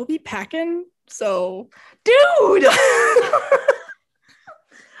Bobby Packin. So dude.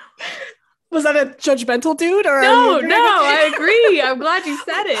 Was that a judgmental dude, or no? I agree. I'm glad you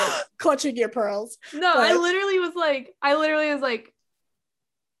said it. Clutching your pearls. No, but I literally was like,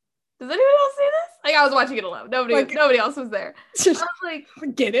 does anyone else see this? Like I was watching it alone. Nobody else was there. I was like,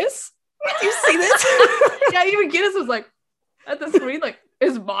 Guinness? Do you see this? Yeah, even Guinness was like at the screen, like,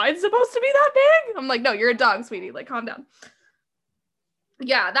 is mine supposed to be that big? I'm like, no, you're a dog, sweetie. Like, calm down.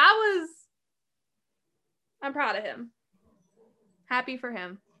 Yeah, I'm proud of him. Happy for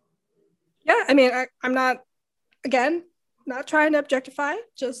him. Yeah, I mean, I'm not trying to objectify,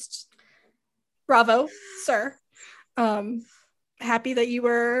 just bravo, sir. Happy that you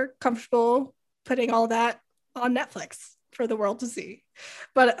were comfortable putting all that on Netflix for the world to see.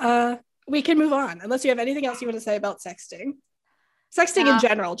 But we can move on, unless you have anything else you want to say about sexting. Sexting in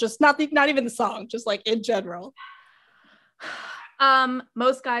general, just not even the song, just like in general.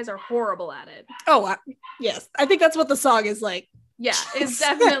 Most guys are horrible at it. Oh, yes. I think that's what the song is like. Yeah, it's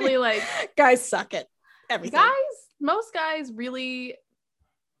definitely like guys suck at everything. Most guys really,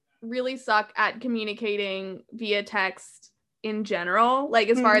 really suck at communicating via text in general. Like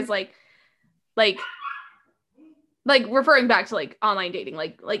as far as like referring back to like online dating,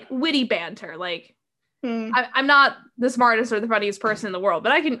 like witty banter. Like I'm not the smartest or the funniest person in the world,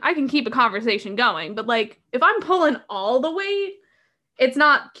 but I can keep a conversation going. But like if I'm pulling all the weight, it's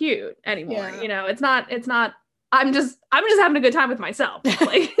not cute anymore. Yeah. You know, it's not. I'm just having a good time with myself.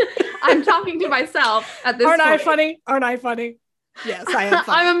 Like I'm talking to myself at this point. Aren't I funny? Yes, I am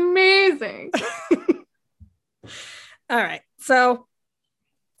funny. I'm amazing. All right. So,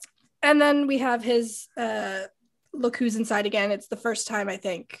 and then we have his Look Who's Inside Again. It's the first time, I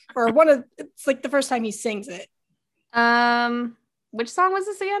think, it's like the first time he sings it. Which song was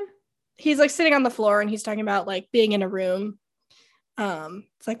this again? He's like sitting on the floor and he's talking about like being in a room.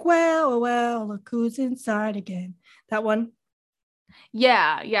 It's like, well, look who's inside again. That one.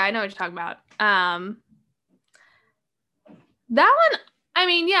 Yeah, I know what you're talking about. That one, I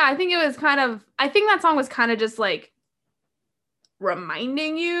mean, yeah, I think that song was kind of just like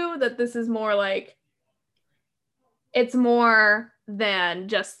reminding you that this is more like, it's more than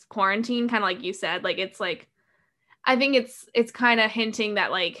just quarantine, kind of like you said. Like it's like, I think it's kind of hinting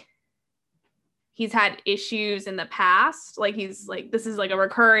that like he's had issues in the past. Like he's like, this is like a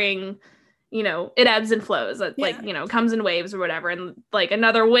recurring, you know, it ebbs and flows. It like, you know, comes in waves or whatever. And like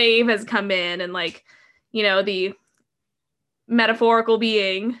another wave has come in and like, you know, the metaphorical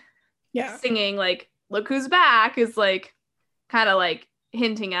being singing like, look who's back is like kind of like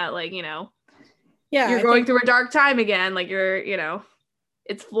hinting at like, you know, you're going through a dark time again. Like you're, you know,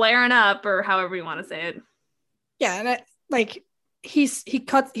 it's flaring up or however you want to say it. Yeah. And like, he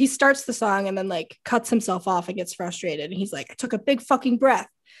starts the song and then like cuts himself off and gets frustrated. And he's like, I took a big fucking breath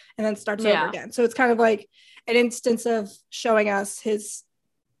and then starts over again. So it's kind of like an instance of showing us his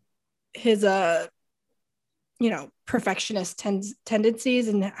you know, perfectionist tendencies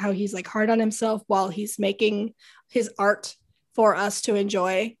and how he's like hard on himself while he's making his art for us to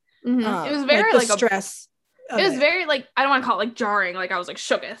enjoy. It was very like stress. It was very like, I don't want to call it like jarring, like I was like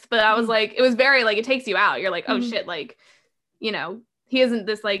shooketh, but I was like, it was very like, it takes you out. You're like, oh shit, like, you know, he isn't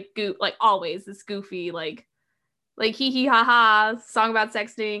this like like always this goofy like hee hee ha ha song about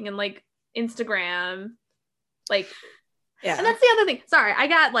sexting and like Instagram, like. Yeah. And that's the other thing. Sorry, I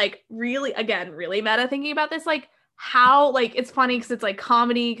got like really meta thinking about this. Like how like it's funny because it's like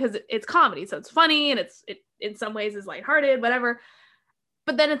comedy because it's comedy, so it's funny and it in some ways is lighthearted, whatever.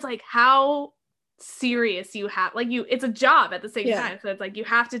 But then it's like how serious you have like it's a job at the same time. So it's like you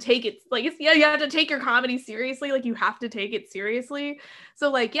have to take it like you have to take your comedy seriously. Like you have to take it seriously. So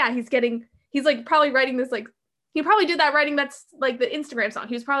like he's like probably writing this like he probably did that writing that's like the Instagram song.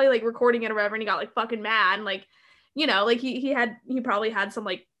 He was probably like recording it or whatever and he got like fucking mad and like. You know, like he probably had some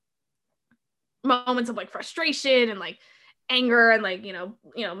like moments of like frustration and like anger and like, you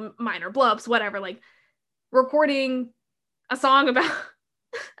know, minor blowups, whatever, like recording a song about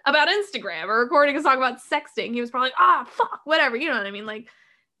Instagram or recording a song about sexting. He was probably like, fuck, whatever. You know what I mean? Like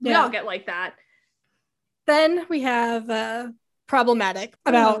we all get like that. Then we have Problematic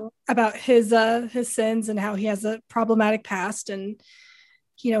about his sins and how he has a problematic past and,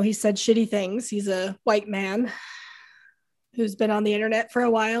 you know, he said shitty things. He's a white man who's been on the internet for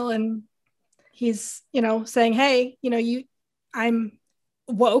a while and he's, you know, saying, hey, you know, I'm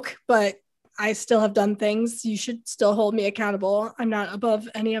woke, but I still have done things. You should still hold me accountable. I'm not above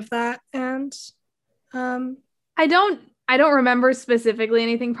any of that. And I don't remember specifically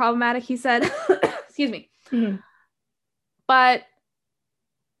anything problematic he said. Excuse me. Mm-hmm. But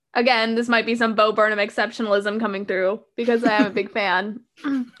again, this might be some Bo Burnham exceptionalism coming through because I am a big fan.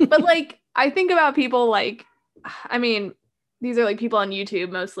 But like, I think about people like, I mean, these are like people on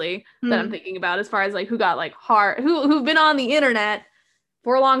YouTube mostly that I'm thinking about as far as like who got like hard, who've been on the internet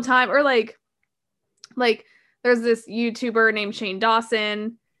for a long time or like there's this YouTuber named Shane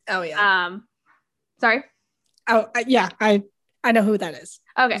Dawson. Oh yeah. Sorry. Oh yeah. I know who that is.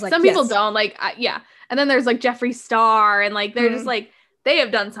 Okay. Like, some people don't like, yeah. And then there's like Jeffree Star and like, they're just like, they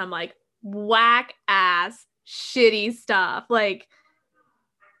have done some like whack ass shitty stuff. Like,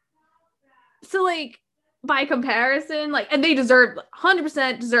 so like by comparison, like, and they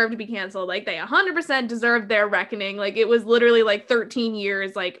 100% deserve to be canceled. Like they 100% deserved their reckoning. Like it was literally like 13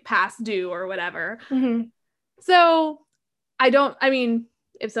 years, like past due or whatever. Mm-hmm. So I mean,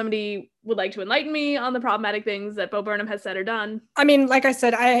 if somebody would like to enlighten me on the problematic things that Bo Burnham has said or done. I mean, like I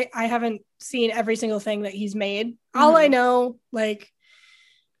said, I haven't seen every single thing that he's made. Mm-hmm. All I know, like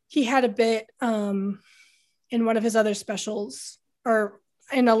he had a bit in one of his other specials or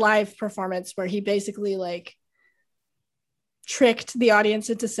in a live performance where he basically like tricked the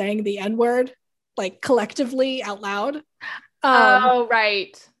audience into saying the N-word like collectively out loud. Oh,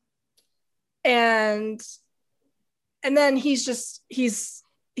 right. And then he's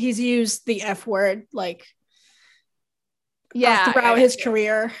used the F word like throughout his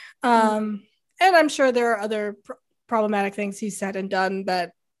career. And I'm sure there are other problematic things he's said and done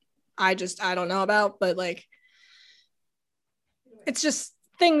that I don't know about, but like it's just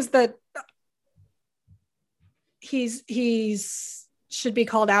things that he's should be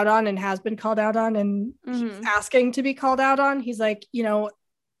called out on and has been called out on and he's asking to be called out on. He's like, you know,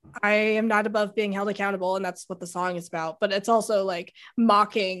 I am not above being held accountable, and that's what the song is about. But it's also like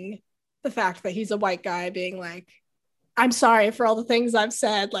mocking the fact that he's a white guy being like, I'm sorry for all the things I've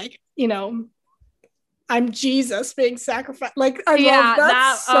said, like, you know, I'm Jesus being sacrificed. Like I love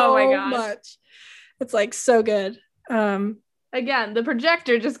that so much. It's like so good. Again, the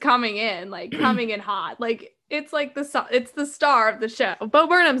projector just coming in hot. Like it's like it's the star of the show. Bo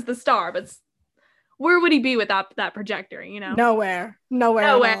Burnham's the star, but where would he be without that projector, you know? Nowhere.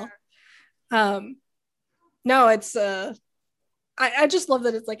 At all. No, it's I just love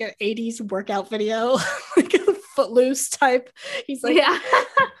that it's like an 80s workout video, like a Footloose type. He's like,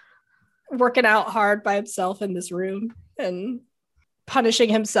 working out hard by himself in this room and punishing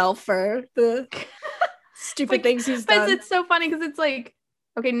himself for the stupid things he's done. But it's so funny because it's like,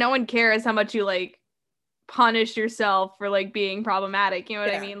 okay, no one cares how much you like punish yourself for like being problematic. You know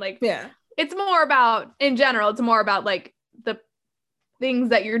what I mean? Like, it's more about, in general, it's more about like the things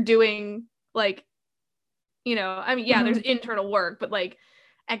that you're doing, like, you know, I mean, there's internal work, but like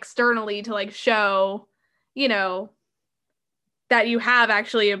externally to like show, you know, that you have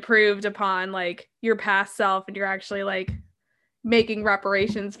actually improved upon like your past self and you're actually like making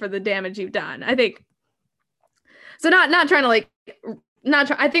reparations for the damage you've done. I think so. Not trying to like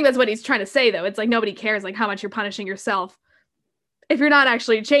I think that's what he's trying to say though. It's like nobody cares like how much you're punishing yourself if you're not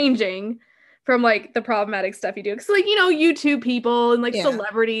actually changing from like the problematic stuff you do. Because like, you know, YouTube people and like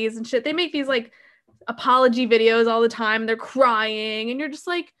celebrities and shit, they make these like apology videos all the time. They're crying and you're just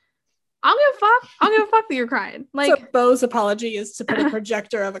like, I don't give a fuck. I don't give a fuck that you're crying. Like, so Bo's apology is to put a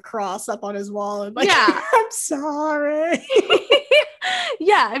projector of a cross up on his wall and like, I'm sorry.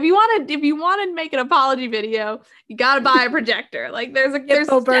 If you want to make an apology video, you gotta buy a projector. Like there's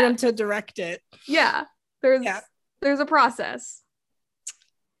Bo Burnham to direct it. There's a process.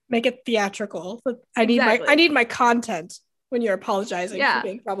 Make it theatrical. I need my content when you're apologizing for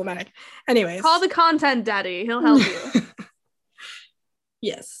being problematic. Anyways, call the content daddy. He'll help you.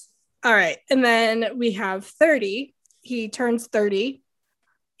 Yes. All right. And then we have 30. He turns 30.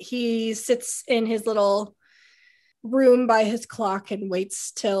 He sits in his little room by his clock and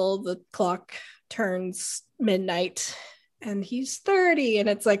waits till the clock turns midnight. And he's 30. And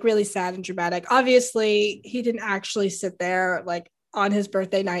it's like really sad and dramatic. Obviously, he didn't actually sit there like on his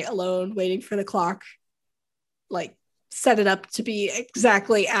birthday night alone waiting for the clock, like set it up to be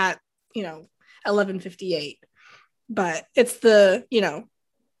exactly at, 11:58. But it's the,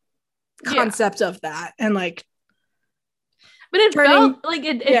 concept of that. And like, but it felt like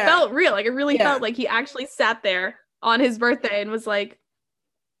it felt real. Like it really felt like he actually sat there on his birthday and was like,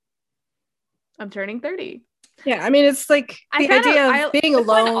 I'm turning 30. Yeah. I mean, it's like the idea of being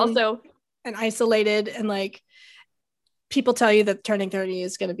alone also and isolated, and like people tell you that turning 30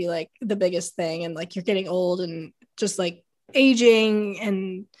 is going to be like the biggest thing. And like, you're getting old and just like aging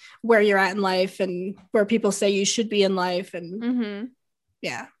and where you're at in life and where people say you should be in life. And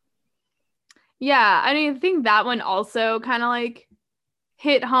Yeah, I mean, I think that one also kind of like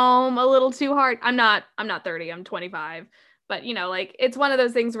hit home a little too hard. I'm not 30, I'm 25, but like it's one of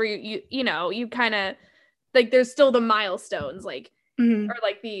those things where you kind of like there's still the milestones like or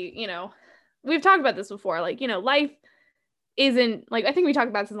like the we've talked about this before, like life isn't like, I think we talked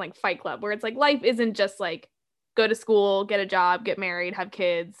about this in like Fight Club, where it's like life isn't just like go to school, get a job, get married, have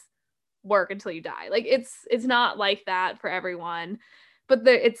kids, work until you die. Like it's not like that for everyone. But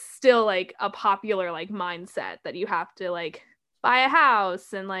it's still like a popular like mindset that you have to like buy a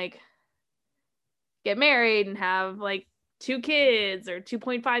house and like get married and have like 2 kids or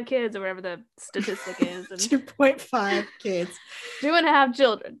 2.5 kids or whatever the statistic is. And 2.5 kids. 2.5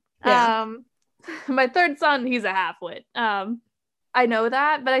 children. Yeah. My third son, he's a half-wit. I know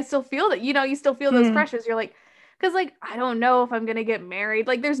that, but I still feel that, you still feel those pressures. You're like, because like, I don't know if I'm going to get married.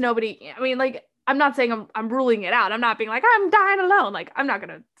 Like there's nobody, I mean, like, I'm not saying I'm ruling it out. I'm not being like, I'm dying alone. Like, I'm not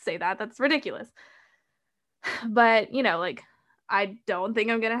going to say that. That's ridiculous. But, like, I don't think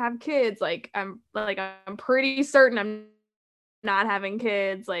I'm going to have kids. Like, I'm pretty certain I'm not having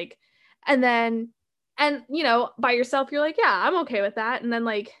kids. Like, and by yourself, you're like, yeah, I'm okay with that. And then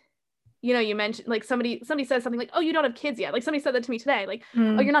like, you mentioned like somebody says something like, oh, you don't have kids yet. Like somebody said that to me today. Like,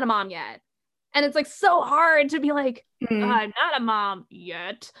 oh, you're not a mom yet. And it's like so hard to be like, I'm not a mom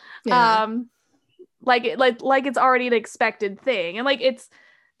yet. Yeah. Like it's already an expected thing, and like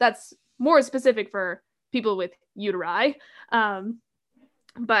that's more specific for people with uteri,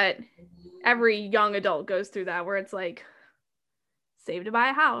 but every young adult goes through that, where it's like save to buy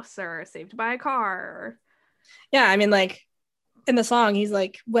a house or save to buy a car. Yeah, I mean, like in the song, he's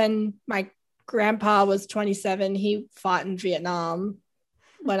like, when my grandpa was 27, he fought in Vietnam.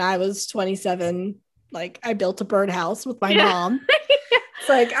 When I was 27, like I built a birdhouse with my mom. It's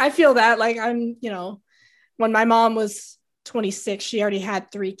like, I feel that like I'm, when my mom was 26, she already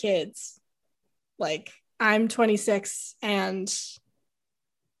had 3 kids. Like I'm 26 and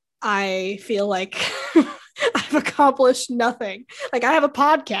I feel like I've accomplished nothing. Like I have a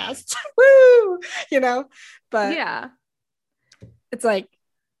podcast, woo, but yeah, it's like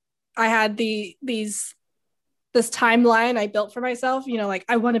I had this timeline I built for myself, like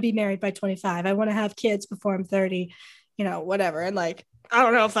I want to be married by 25. I want to have kids before I'm 30, whatever. And like, I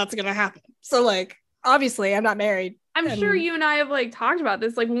don't know if that's going to happen. So like, obviously I'm not married. I'm sure you and I have like talked about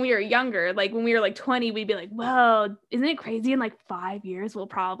this, like when we were younger, like when we were like 20, we'd be like, well, isn't it crazy? In like 5 years, we'll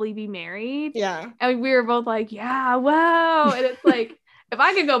probably be married. Yeah. And we were both like, yeah, wow. And it's like, if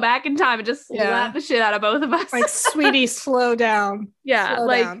I could go back in time and just slap the shit out of both of us. Like, sweetie, slow down. Yeah. Slow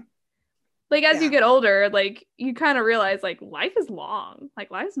down. Like as you get older, like you kind of realize like life is long. Like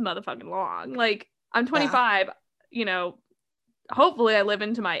life's motherfucking long. Like I'm 25, you know, hopefully I live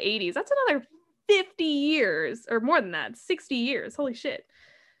into my 80s. That's another 50 years or more than that, 60 years. Holy shit.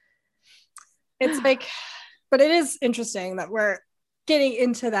 It's like, but it is interesting that we're getting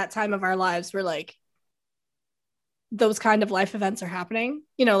into that time of our lives where like those kind of life events are happening.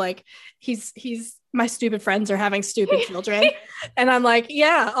 You know, like he's my stupid friends are having stupid children. And I'm like,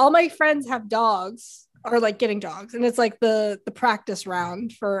 yeah, all my friends have dogs or like getting dogs. And it's like the practice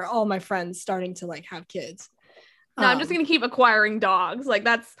round for all my friends starting to like have kids. No, I'm just gonna keep acquiring dogs. Like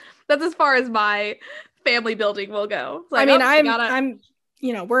that's as far as my family building will go. Like, I mean, I'm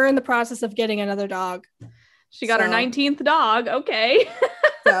you know, we're in the process of getting another dog. She got her 19th dog. Okay.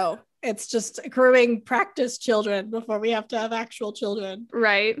 So it's just accruing practice children before we have to have actual children.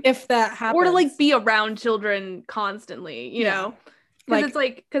 Right. If that happens. Or to like be around children constantly, you know? Because it's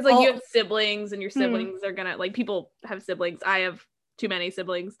like, you have siblings and your siblings are gonna, like, people have siblings. I have too many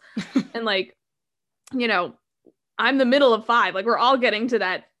siblings. And like, you know, I'm the middle of 5. Like we're all getting to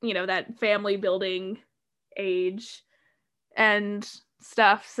that, you know, that family building age and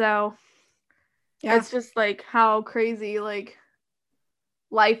stuff. So it's just like how crazy like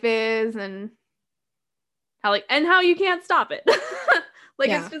life is and how you can't stop it. Like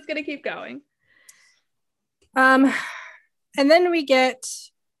it's just gonna keep going. And then we get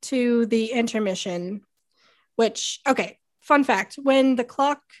to the intermission, which, okay, fun fact, when the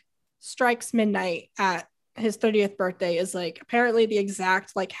clock strikes midnight at his 30th birthday is like apparently the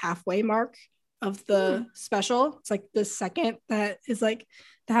exact like halfway mark of the special. It's like the second that is like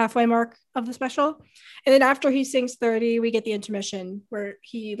the halfway mark of the special. And then after he sings 30, we get the intermission where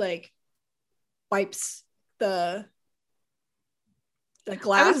he like wipes the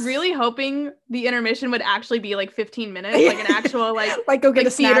glass. I was really hoping the intermission would actually be like 15 minutes, like an actual like go get a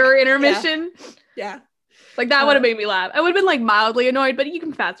theater snack. intermission. Yeah. Like that would have made me laugh. I would have been like mildly annoyed, but you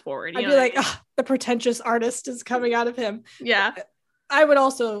can fast forward. I'd be like, the pretentious artist is coming out of him. Yeah. I would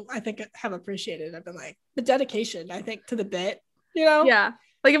also, I think, have appreciated. I've been like the dedication, I think, to the bit, you know? Yeah.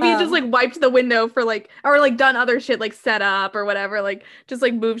 Like if he just like wiped the window for like, or like done other shit like set up or whatever, like just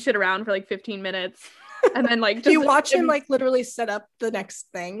like move shit around for like 15 minutes. And then like just you watch him like literally set up the next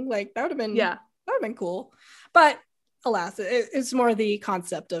thing. Like that would have been, that would have been cool. But alas, it's more the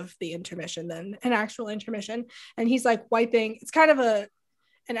concept of the intermission than an actual intermission. And he's like wiping, it's kind of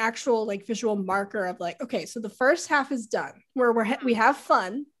an actual like visual marker of like, okay, so the first half is done where we have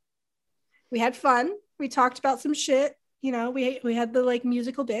fun. We had fun. We talked about some shit. You know, we had the like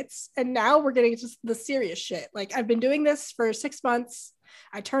musical bits, and now we're getting to the serious shit. Like I've been doing this for 6 months.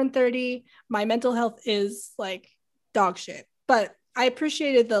 I turned 30. My mental health is like dog shit. But I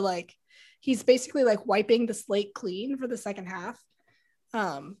appreciated the like, he's basically like wiping the slate clean for the second half.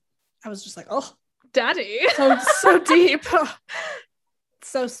 I was just like, oh, daddy, so deep,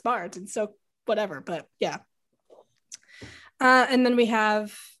 so smart and so whatever. But yeah. And then we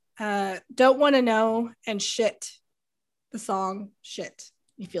have Don't Want to Know and Shit. The song Shit.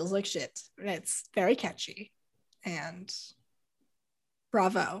 He feels like shit. And it's very catchy. And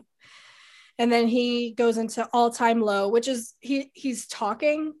bravo. And then he goes into All Time Low, which is he's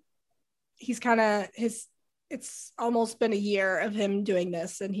talking. He's kind of it's almost been a year of him doing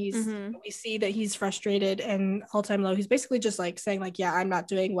this, and we see that he's frustrated. And All Time Low, he's basically just like saying like, yeah, I'm not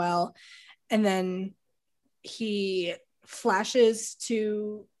doing well. And then he flashes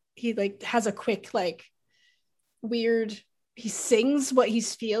to, he like has a quick like weird, he sings what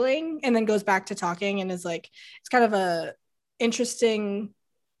he's feeling and then goes back to talking, and is like, it's kind of a interesting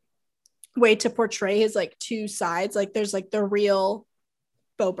way to portray his like two sides. Like there's like the real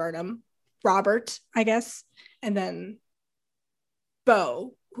Bo Burnham, Robert, I guess, and then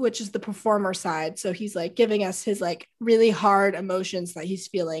Bo, which is the performer side. So he's like giving us his like really hard emotions that he's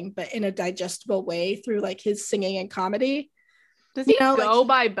feeling, but in a digestible way through like his singing and comedy. Does he go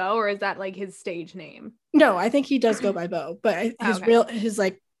by Bo, or is that like his stage name? No, I think he does go by Bo, but his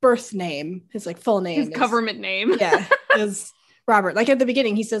like birth name, his like full name, his government name, is Robert. Like at the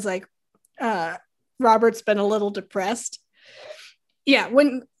beginning, he says like, Robert's been a little depressed. Yeah,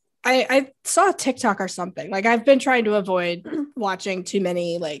 when I saw a TikTok or something, like I've been trying to avoid watching too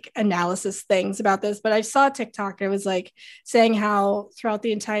many like analysis things about this, but I saw a TikTok and it was like saying how throughout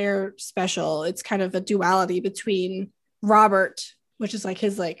the entire special, it's kind of a duality between Robert, which is like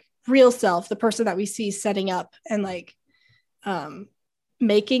his like real self, the person that we see setting up and like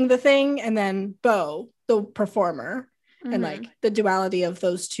making the thing, and then Bo, the performer, and like the duality of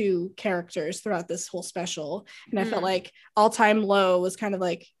those two characters throughout this whole special. And I felt like All Time Low was kind of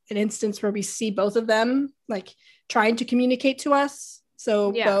like an instance where we see both of them like trying to communicate to us.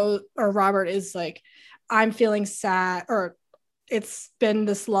 So Bo or Robert is like, I'm feeling sad, or it's been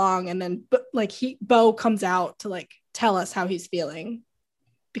this long, and then like Bo comes out to like tell us how he's feeling,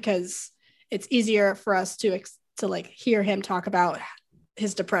 because it's easier for us to like hear him talk about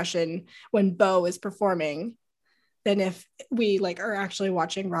his depression when Bo is performing than if we like are actually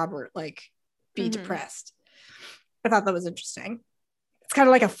watching Robert like be depressed. I thought that was interesting. It's kind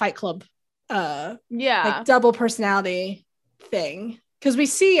of like a Fight Club like double personality thing, because we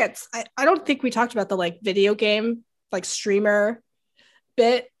see it's I don't think we talked about the like video game like streamer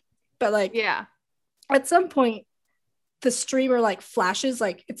bit, but like at some point the streamer like flashes,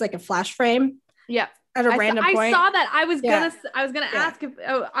 like it's like a flash frame at a random point. I saw that. I was gonna ask if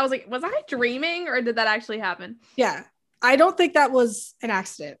I was like, was I dreaming or did that actually happen? I don't think that was an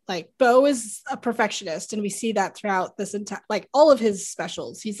accident. Like Bo is a perfectionist, and we see that throughout this entire like all of his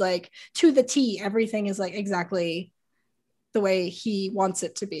specials. He's like to the T, everything is like exactly the way he wants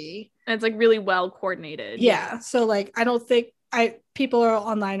it to be, and it's like really well coordinated. So like I don't think people are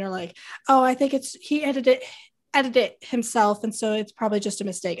online are like, oh, I think it's he edited himself, and so it's probably just a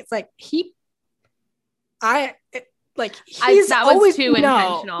mistake. It's like he's always too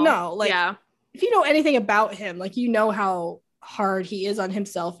intentional. No, like if you know anything about him, like you know how hard he is on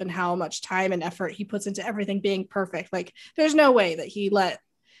himself and how much time and effort he puts into everything being perfect. Like there's no way that he let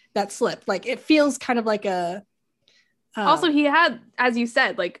that slip. Like it feels kind of like a also he had, as you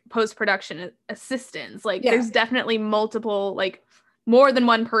said, like post-production assistants. Like there's definitely multiple, like more than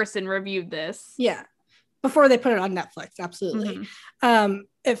one person reviewed this before they put it on Netflix. Absolutely.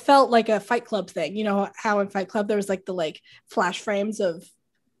 It felt like a Fight Club thing. You know how in Fight Club there was like the like flash frames of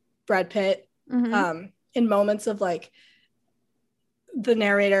Brad Pitt in moments of like the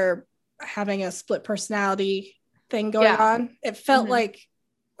narrator having a split personality thing going on. It felt like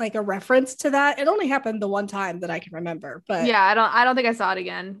a reference to that. It only happened the one time that I can remember, but I don't think I saw it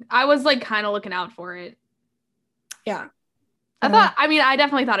again. I was like kind of looking out for it. I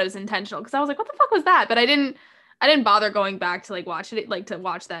definitely thought it was intentional, because I was like, what the fuck was that? But I didn't bother going back to like watch it, like to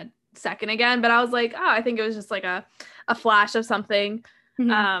watch that second again. But I was like, oh, I think it was just like a flash of something.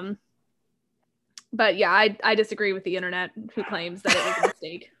 But yeah, I disagree with the internet who claims that it was a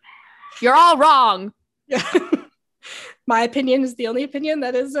mistake. You're all wrong. My opinion is the only opinion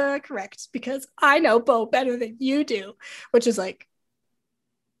that is correct, because I know Bo better than you do, which is like,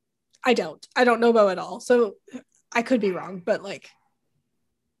 I don't know Bo at all. So I could be wrong, but like,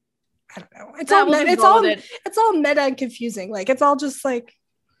 I don't know. It's all meta and confusing. Like it's all just like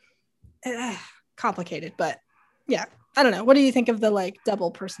complicated, but yeah, I don't know. What do you think of the like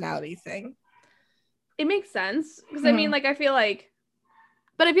double personality thing? It makes sense, because I mean, like I feel like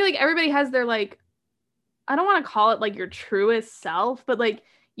everybody has their like, I don't want to call it like your truest self, but like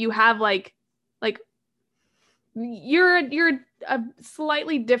you have like you're a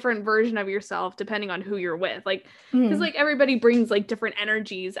slightly different version of yourself depending on who you're with, like because like everybody brings like different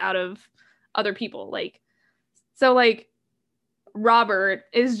energies out of other people, like so like Robert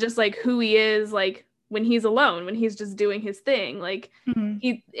is just like who he is like when he's alone, when he's just doing his thing, like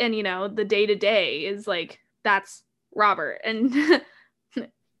he, and you know, the day-to-day is like that's Robert, and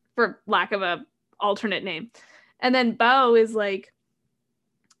for lack of a alternate name. And then Bo is like,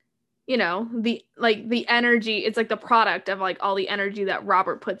 you know, the energy, it's like the product of like all the energy that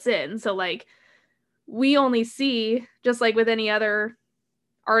Robert puts in. So like we only see, just like with any other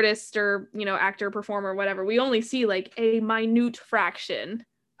artist or, you know, actor, performer, whatever, we only see like a minute fraction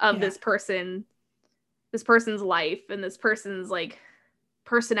of this person's life and this person's like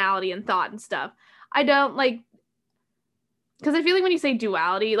personality and thought and stuff. I don't like, because I feel like when you say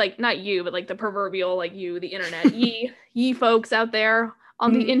duality, like not you, but like the proverbial, like you, the internet, ye folks out there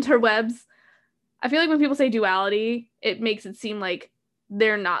on the interwebs, I feel like when people say duality, it makes it seem like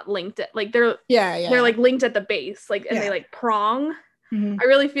they're not linked at, like they're like linked at the base, like, and they like prong. I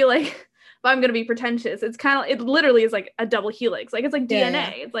really feel like, if I'm gonna be pretentious, it's kind of, it literally is like a double helix, like it's like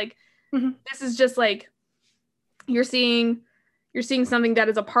DNA. It's like this is just like you're seeing something that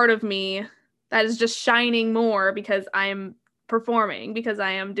is a part of me that is just shining more because I'm performing, because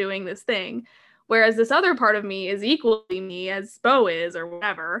I am doing this thing, whereas this other part of me is equally me as Bo is or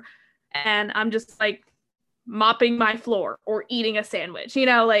whatever, and I'm just like mopping my floor or eating a sandwich, you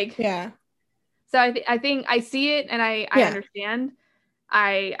know, like so I think I see it, and I understand.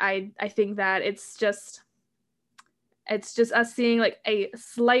 I think that it's just it's just us seeing like a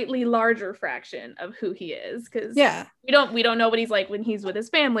slightly larger fraction of who he is, because we don't know what he's like when he's with his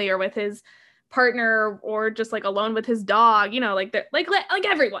family or with his partner or just like alone with his dog, you know, like like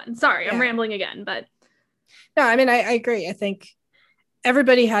everyone. Sorry, I'm rambling again, but no, I mean, I agree. I think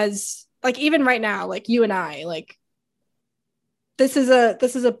everybody has, like, even right now, like you and I, like this is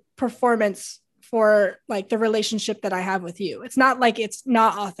a performance for like the relationship that I have with you. It's not like it's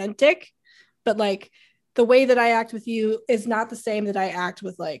not authentic, but like the way that I act with you is not the same that I act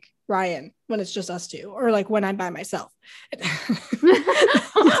with like Ryan when it's just us two, or like when I'm by myself.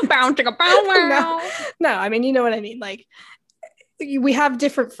 No, I mean, you know what I mean? Like we have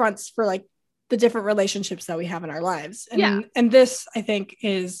different fronts for like the different relationships that we have in our lives. And this, I think,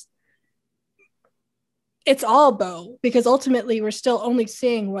 it's all Beau, because ultimately we're still only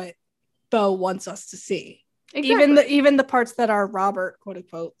seeing what Beau wants us to see. Exactly. Even the parts that are Robert, quote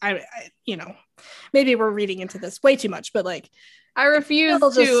unquote, I you know, maybe we're reading into this way too much, but like I refuse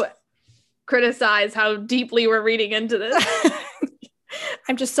to criticize how deeply we're reading into this.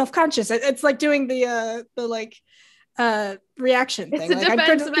 I'm just self-conscious. It's like doing the like reaction thing. It's a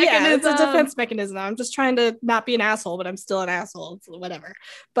defense mechanism. Yeah, it's a defense mechanism. I'm just trying to not be an asshole, but I'm still an asshole. It's whatever.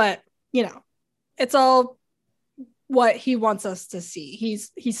 But you know, it's all what he wants us to see.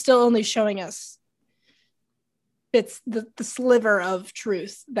 He's still only showing us it's the sliver of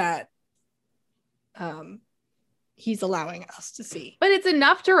truth that he's allowing us to see. But it's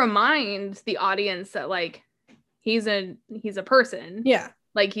enough to remind the audience that like he's a person. Yeah.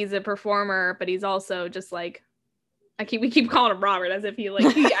 Like he's a performer, but he's also just like we keep calling him Robert as if he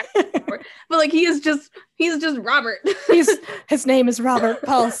but like he's just Robert. His name is Robert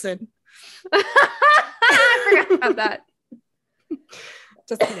Paulson. I forgot about that.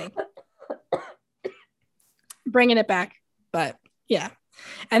 Just kidding. Bringing it back, but yeah.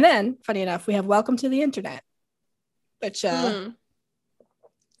 And then, funny enough, we have Welcome to the Internet, which is a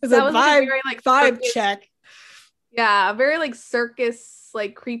vibe check. Yeah, very like circus,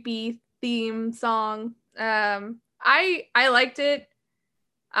 like creepy theme song. I liked it.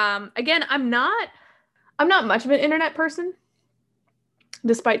 Again, I'm not much of an internet person,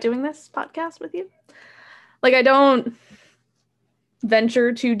 despite doing this podcast with you. Like I don't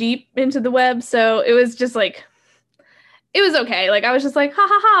venture too deep into the web, so it was just like it was okay. Like I was just like, ha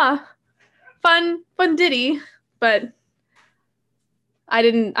ha ha, fun ditty, but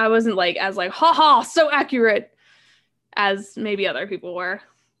I wasn't like as like ha ha so accurate as maybe other people were.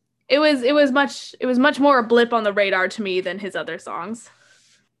 It was much more a blip on the radar to me than his other songs.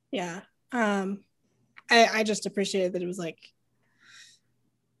 Yeah. I just appreciated that it was like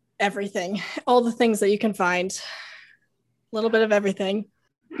everything, all the things that you can find, a little bit of everything.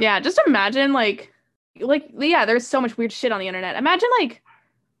 Yeah, just imagine like yeah, there's so much weird shit on the internet. Imagine like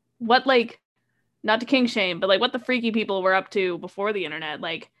what, like, not to kink shame, but like what the freaky people were up to before the internet.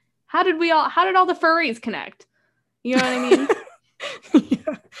 Like how did all the furries connect? You know what I mean?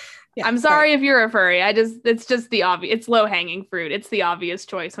 Yeah, I'm sorry if you're a furry. It's just the obvious, it's low hanging fruit. It's the obvious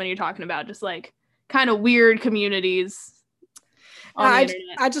choice when you're talking about just like kind of weird communities on the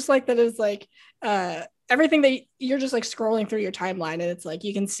internet. I just like that it's like everything that you're just like scrolling through your timeline and it's like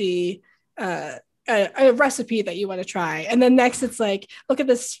you can see a recipe that you want to try, and then next it's like, look at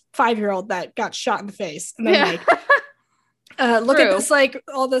this 5-year-old that got shot in the face, and then like look at this, like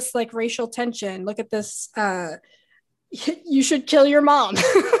all this like racial tension, look at this you should kill your mom.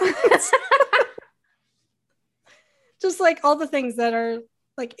 Just like all the things that are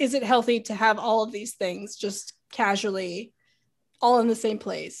like, is it healthy to have all of these things just casually all in the same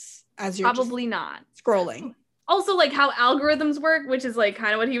place as you're probably not scrolling? Also, like how algorithms work, which is like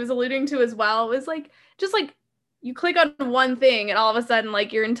kind of what he was alluding to as well, was like just like you click on one thing and all of a sudden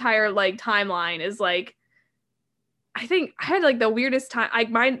like your entire like timeline is like, I think I had like the weirdest time. Like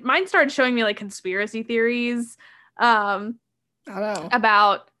mine started showing me like conspiracy theories I don't know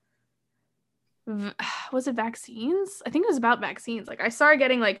about was it vaccines? I think it was about vaccines. Like I started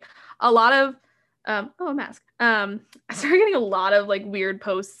getting like a lot of a mask. I started getting a lot of like weird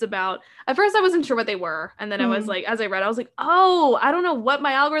posts about, at first I wasn't sure what they were, and then I was like, as I read, I was like, oh, I don't know what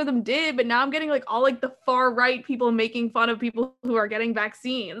my algorithm did, but now I'm getting like all like the far right people making fun of people who are getting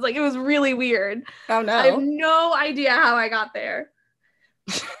vaccines. Like it was really weird. Oh no, I have no idea how I got there.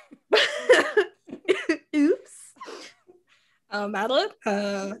 Oops. Madeline,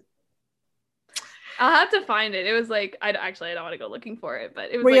 I'll have to find it. It was like, I don't want to go looking for it,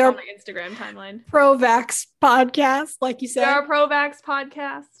 but it was like on my Instagram timeline. Pro-vax podcast, like you said. We are a pro-vax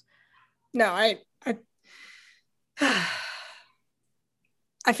podcast. No, I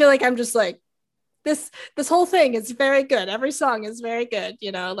feel like I'm just like, this whole thing is very good. Every song is very good,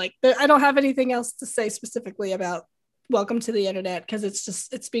 you know, like I don't have anything else to say specifically about Welcome to the Internet, because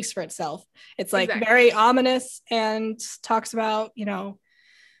it speaks for itself. It's like Exactly. very ominous and talks about, you know,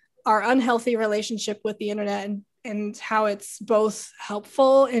 our unhealthy relationship with the internet, and how it's both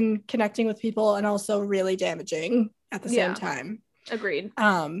helpful in connecting with people and also really damaging at the same time. Agreed.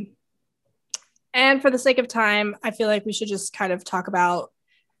 And for the sake of time, I feel like we should just kind of talk about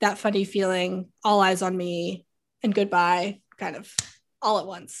That Funny Feeling, All Eyes on Me, and Goodbye, kind of all at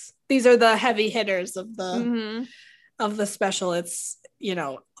once. These are the heavy hitters of the special. It's, you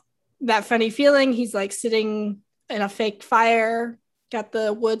know, That Funny Feeling, he's like sitting in a fake fire, got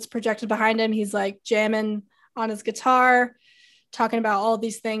the woods projected behind him. He's like jamming on his guitar, talking about all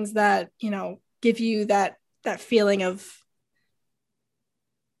these things that, you know, give you that feeling of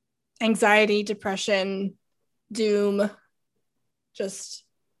anxiety, depression, doom, just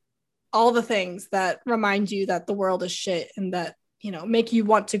all the things that remind you that the world is shit and that, you know, make you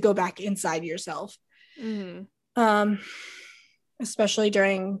want to go back inside yourself. Especially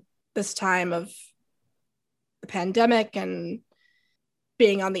during this time of the pandemic and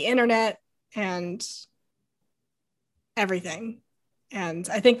being on the internet and everything. And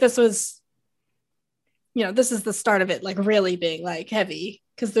I think this was, you know, this is the start of it, like really being like heavy,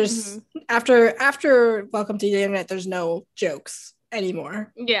 because there's after Welcome to the Internet, there's no jokes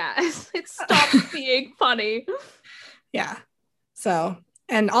anymore. Yeah, it stopped being funny. Yeah. So,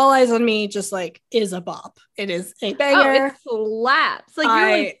 and All Eyes on Me just like is a bop. It is a banger. Oh, it slaps. Like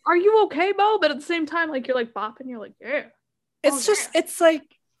you're like, are you okay, Bo? But at the same time, like you're like bopping. You're like, yeah. It's just, it's like,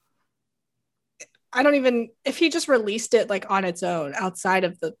 I don't even, if he just released it like on its own outside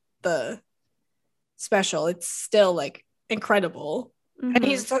of the special, it's still like incredible. And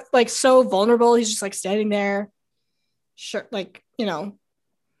he's like so vulnerable. He's just like standing there, sure, like, you know,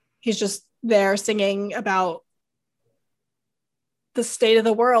 he's just there singing about the state of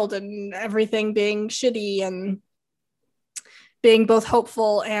the world and everything being shitty and being both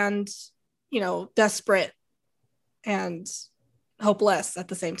hopeful and, you know, desperate and hopeless at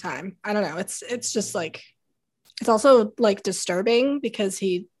the same time. I don't know. It's just like, it's also like disturbing because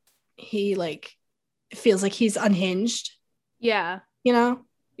he like feels like he's unhinged. Yeah. You know?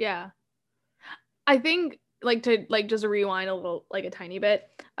 Yeah. I think like to like just rewind a little, like a tiny bit.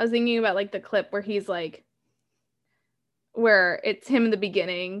 I was thinking about like the clip where he's like, where it's him in the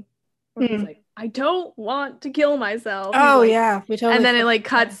beginning where he's like, I don't want to kill myself. Oh, like, yeah. We totally. And then it like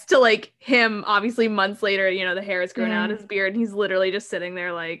cuts to like him obviously months later, you know, the hair is growing out his beard and he's literally just sitting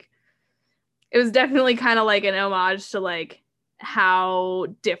there. Like, it was definitely kind of like an homage to like how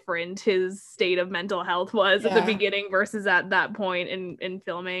different his state of mental health was at the beginning versus at that point in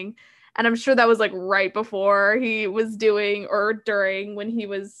filming. And I'm sure that was like right before he was doing or during when he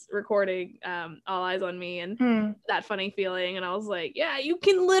was recording All Eyes on Me and That Funny Feeling. And I was like, yeah, you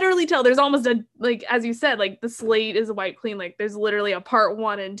can literally tell there's almost a, like, as you said, like the slate is wiped clean. Like there's literally a part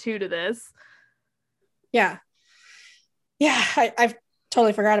 1 and 2 to this. Yeah. Yeah. I've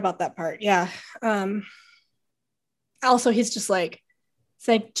totally forgot about that part. Yeah. Also, he's just like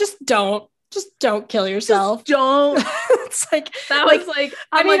saying, just don't kill yourself. Just don't. It's like that was like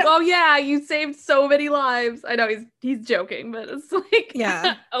I'm like, oh yeah, you saved so many lives. I know he's joking, but it's like,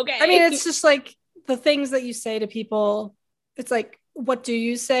 yeah. Okay. I mean, it's just like the things that you say to people. It's like, what do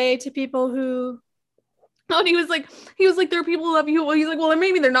you say to people who? Oh, and he was like, there are people who love you. Well, he's like, well,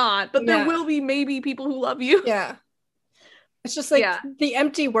 maybe they're not, but there will be maybe people who love you. Yeah. It's just like the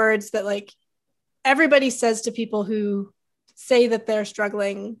empty words that like everybody says to people who say that they're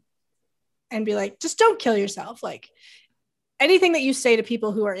struggling and be like, just don't kill yourself. Like anything that you say to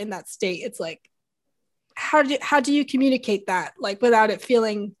people who are in that state, it's like, how do you communicate that? Like without it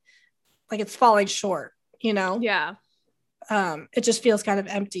feeling like it's falling short, you know? Yeah. It just feels kind of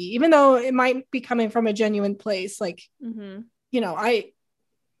empty, even though it might be coming from a genuine place. Like, you know, like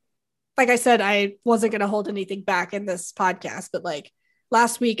I said, I wasn't going to hold anything back in this podcast, but like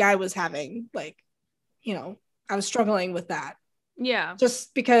last week I was having like, you know, I was struggling with that. Yeah.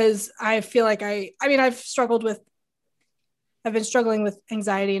 Just because I feel like I mean, I've been struggling with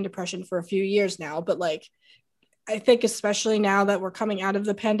anxiety and depression for a few years now, but like, I think especially now that we're coming out of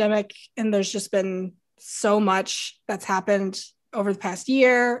the pandemic and there's just been so much that's happened over the past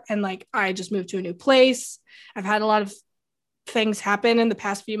year. And like, I just moved to a new place. I've had a lot of things happen in the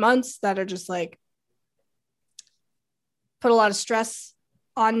past few months that are just like put a lot of stress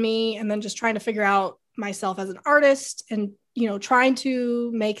on me, and then just trying to figure out myself as an artist and, you know, trying to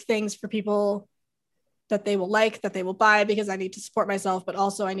make things for people that they will like, that they will buy, because I need to support myself, but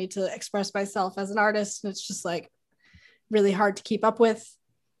also I need to express myself as an artist. And it's just like really hard to keep up with.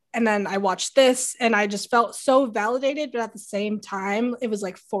 And then I watched this and I just felt so validated, but at the same time, it was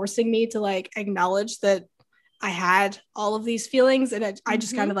like forcing me to like acknowledge that I had all of these feelings, and I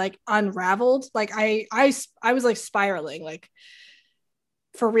just kind of like unraveled. Like I was like spiraling, like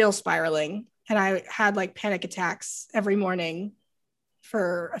for real spiraling. And I had like panic attacks every morning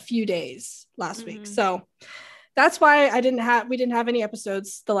for a few days last week. So that's why we didn't have any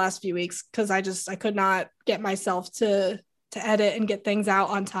episodes the last few weeks, because I could not get myself to edit and get things out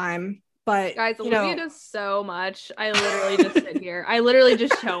on time. But guys, Olivia does so much. I literally just sit here. I literally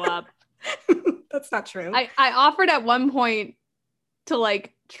just show up. That's not true. I offered at one point to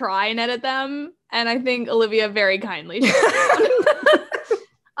like try and edit them, and I think Olivia very kindly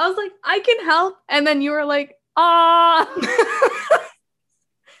I was like, I can help, and then you were like, no,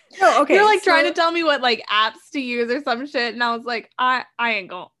 okay. You're like trying to tell me what like apps to use or some shit, and I was like, I ain't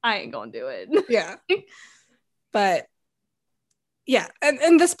gonna do it. Yeah. But yeah,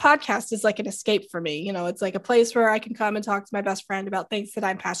 and this podcast is like an escape for me. You know, it's like a place where I can come and talk to my best friend about things that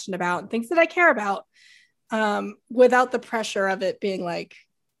I'm passionate about and things that I care about, without the pressure of it being like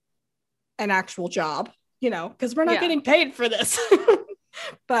an actual job, you know, because we're not getting paid for this.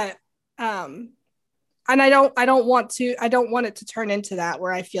 But and I don't want it to turn into that,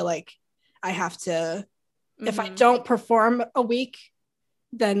 where I feel like I have to, if I don't perform a week,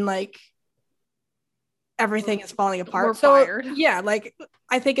 then like everything is falling apart. We're fired. Yeah, like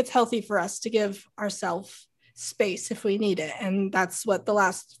I think it's healthy for us to give ourselves space if we need it. And that's what the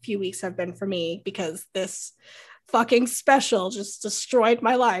last few weeks have been for me, because this fucking special just destroyed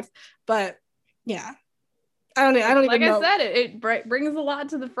my life. But yeah. I don't even know. Like I said, it brings a lot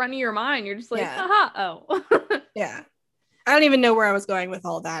to the front of your mind. You're just like, haha, oh. Yeah. I don't even know where I was going with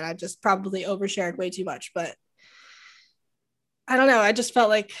all that. I just probably overshared way too much, but I don't know. I just felt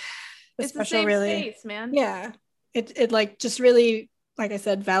like the it's special the really space, man. Yeah. It like just really, like I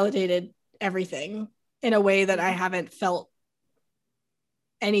said, validated everything in a way that I haven't felt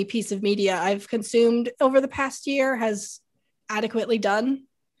any piece of media I've consumed over the past year has adequately done.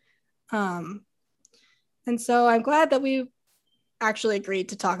 And so I'm glad that we actually agreed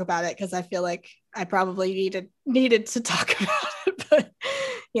to talk about it, because I feel like I probably needed to talk about it. But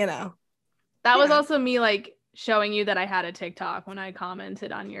you know, that was also me like showing you that I had a TikTok when I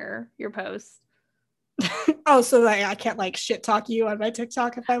commented on your post. Oh, so like I can't like shit talk you on my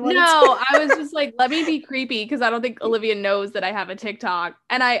TikTok if I wanted to? No, I was just like, let me be creepy, because I don't think Olivia knows that I have a TikTok,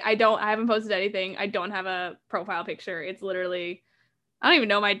 and I haven't posted anything. I don't have a profile picture. It's literally, I don't even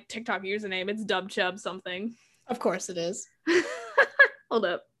know my TikTok username. It's dubchub something. Of course it is. Hold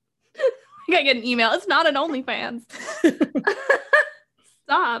up. I gotta get an email. It's not an OnlyFans.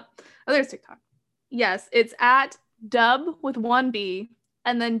 Stop. Oh, there's TikTok. Yes, it's at dub with 1 B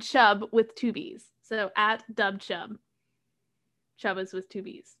and then chub with 2 B's. So at dubchub. Chub is with 2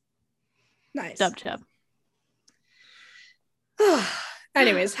 B's. Nice. Dubchub.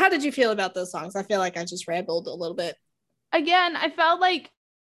 Anyways, how did you feel about those songs? I feel like I just rambled a little bit. Again, I felt like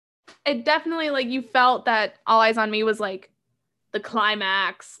it definitely, like, you felt that All Eyes on Me was like the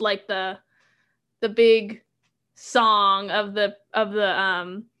climax, like the big song of the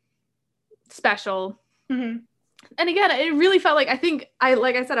special. Mm-hmm. And again, it really felt like, I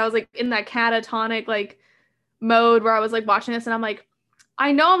was like in that catatonic like mode where I was like watching this, and I'm like,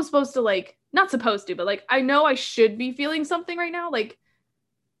 I know I'm supposed to, like, not supposed to, but like I know I should be feeling something right now, like.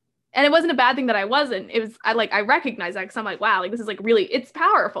 And it wasn't a bad thing that I wasn't. It was, I recognize that, because I'm like, wow, like this is like really, it's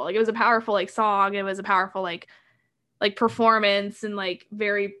powerful. Like it was a powerful like song. It was a powerful like performance, and like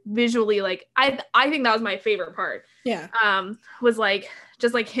very visually, like I think that was my favorite part. Yeah. Was like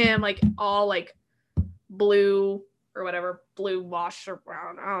just like him like all like blue or whatever, blue wash or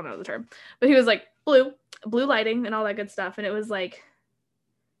brown, I don't know the term, but he was like blue lighting and all that good stuff. And it was like,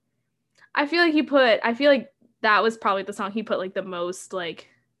 I feel like that was probably the song he put like the most like,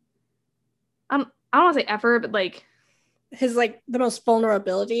 I don't want to say effort, but like his like the most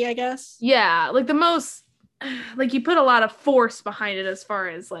vulnerability, I guess. Yeah, like the most, like he put a lot of force behind it, as far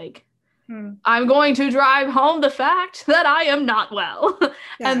as like, I'm going to drive home the fact that I am not well,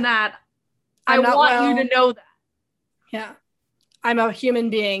 and that I want you to know that. Yeah, I'm a human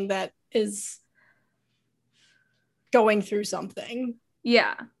being that is going through something.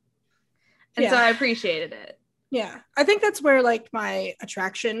 Yeah, and so I appreciated it. Yeah, I think that's where like my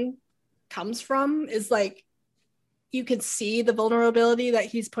attraction comes from, is like you can see the vulnerability that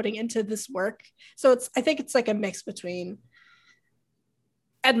he's putting into this work. So I think it's like a mix between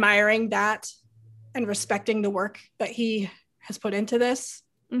admiring that and respecting the work that he has put into this,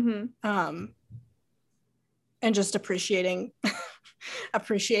 and just appreciating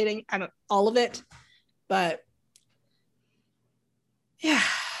all of it. But yeah,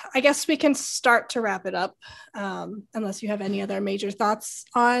 I guess we can start to wrap it up, unless you have any other major thoughts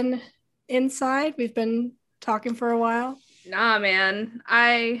on Inside. We've been talking for a while? Nah, man.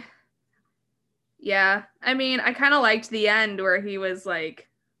 I mean, I kind of liked the end where he was like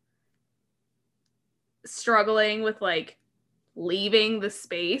struggling with like leaving the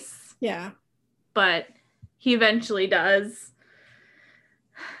space. Yeah. But he eventually does.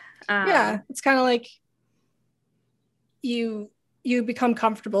 Yeah, it's kind of like you become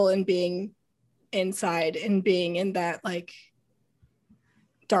comfortable in being inside and being in that like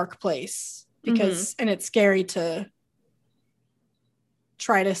dark place because and it's scary to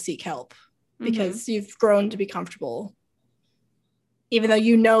try to seek help because you've grown to be comfortable even though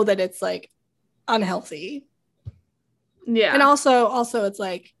you know that it's like unhealthy. Yeah. And also it's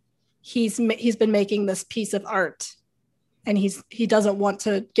like he's been making this piece of art and he doesn't want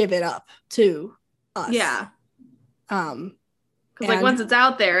to give it up to us. Yeah. Because like once it's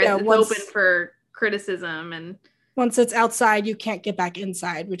out there, it's open for criticism, and once it's outside, you can't get back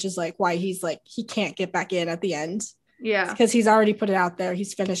inside, which is like why he's like he can't get back in at the end. Yeah. Because he's already put it out there,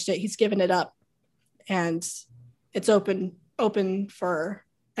 he's finished it, he's given it up, and it's open for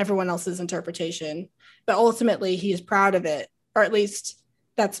everyone else's interpretation. But ultimately, he's proud of it, or at least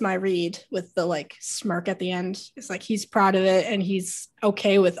that's my read with the like smirk at the end. It's like he's proud of it and he's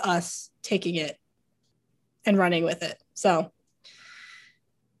okay with us taking it and running with it. So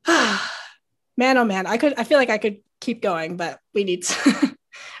man, oh man, I feel like I could keep going, but we need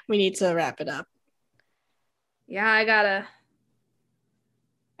to wrap it up. Yeah, I gotta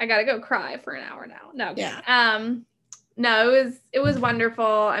go cry for an hour now. No, yeah. No, it was wonderful.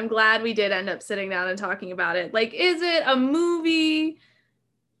 I'm glad we did end up sitting down and talking about it. Like, is it a movie?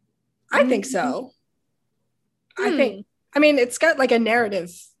 I think so. I mean, it's got like a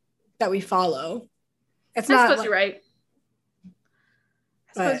narrative that we follow. It's not. I suppose you're right.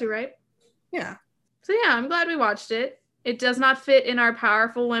 I suppose you're right. Yeah. So yeah, I'm glad we watched it. It does not fit in our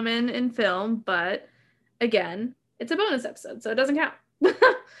powerful women in film, but again, it's a bonus episode, so it doesn't count.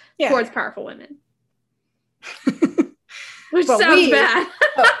 Towards powerful women. Which sounds bad.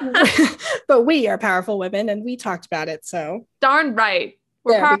 but we are powerful women and we talked about it, so. Darn right.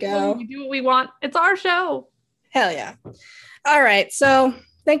 We're powerful. We do what we want. It's our show. Hell yeah. All right. So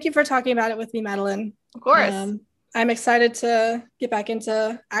thank you for talking about it with me, Madeline. Of course. I'm excited to get back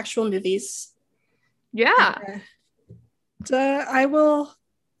into actual movies. Yeah. I will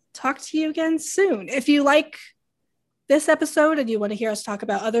talk to you again soon. If you like this episode and you want to hear us talk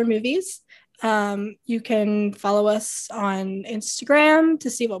about other movies, you can follow us on Instagram to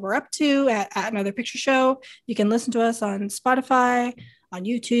see what we're up to at Another Picture Show. You can listen to us on Spotify, on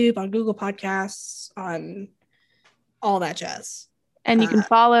YouTube, on Google Podcasts, on all that jazz. And you can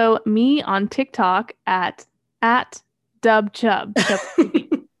follow me on TikTok at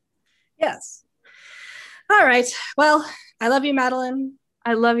DubChub. Yes. All right. Well, I love you, Madeline.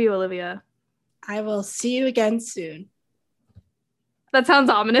 I love you, Olivia. I will see you again soon. That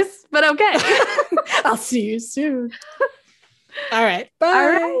sounds ominous, but okay. I'll see you soon. All right. Bye. All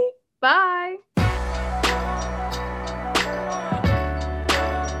right. Bye.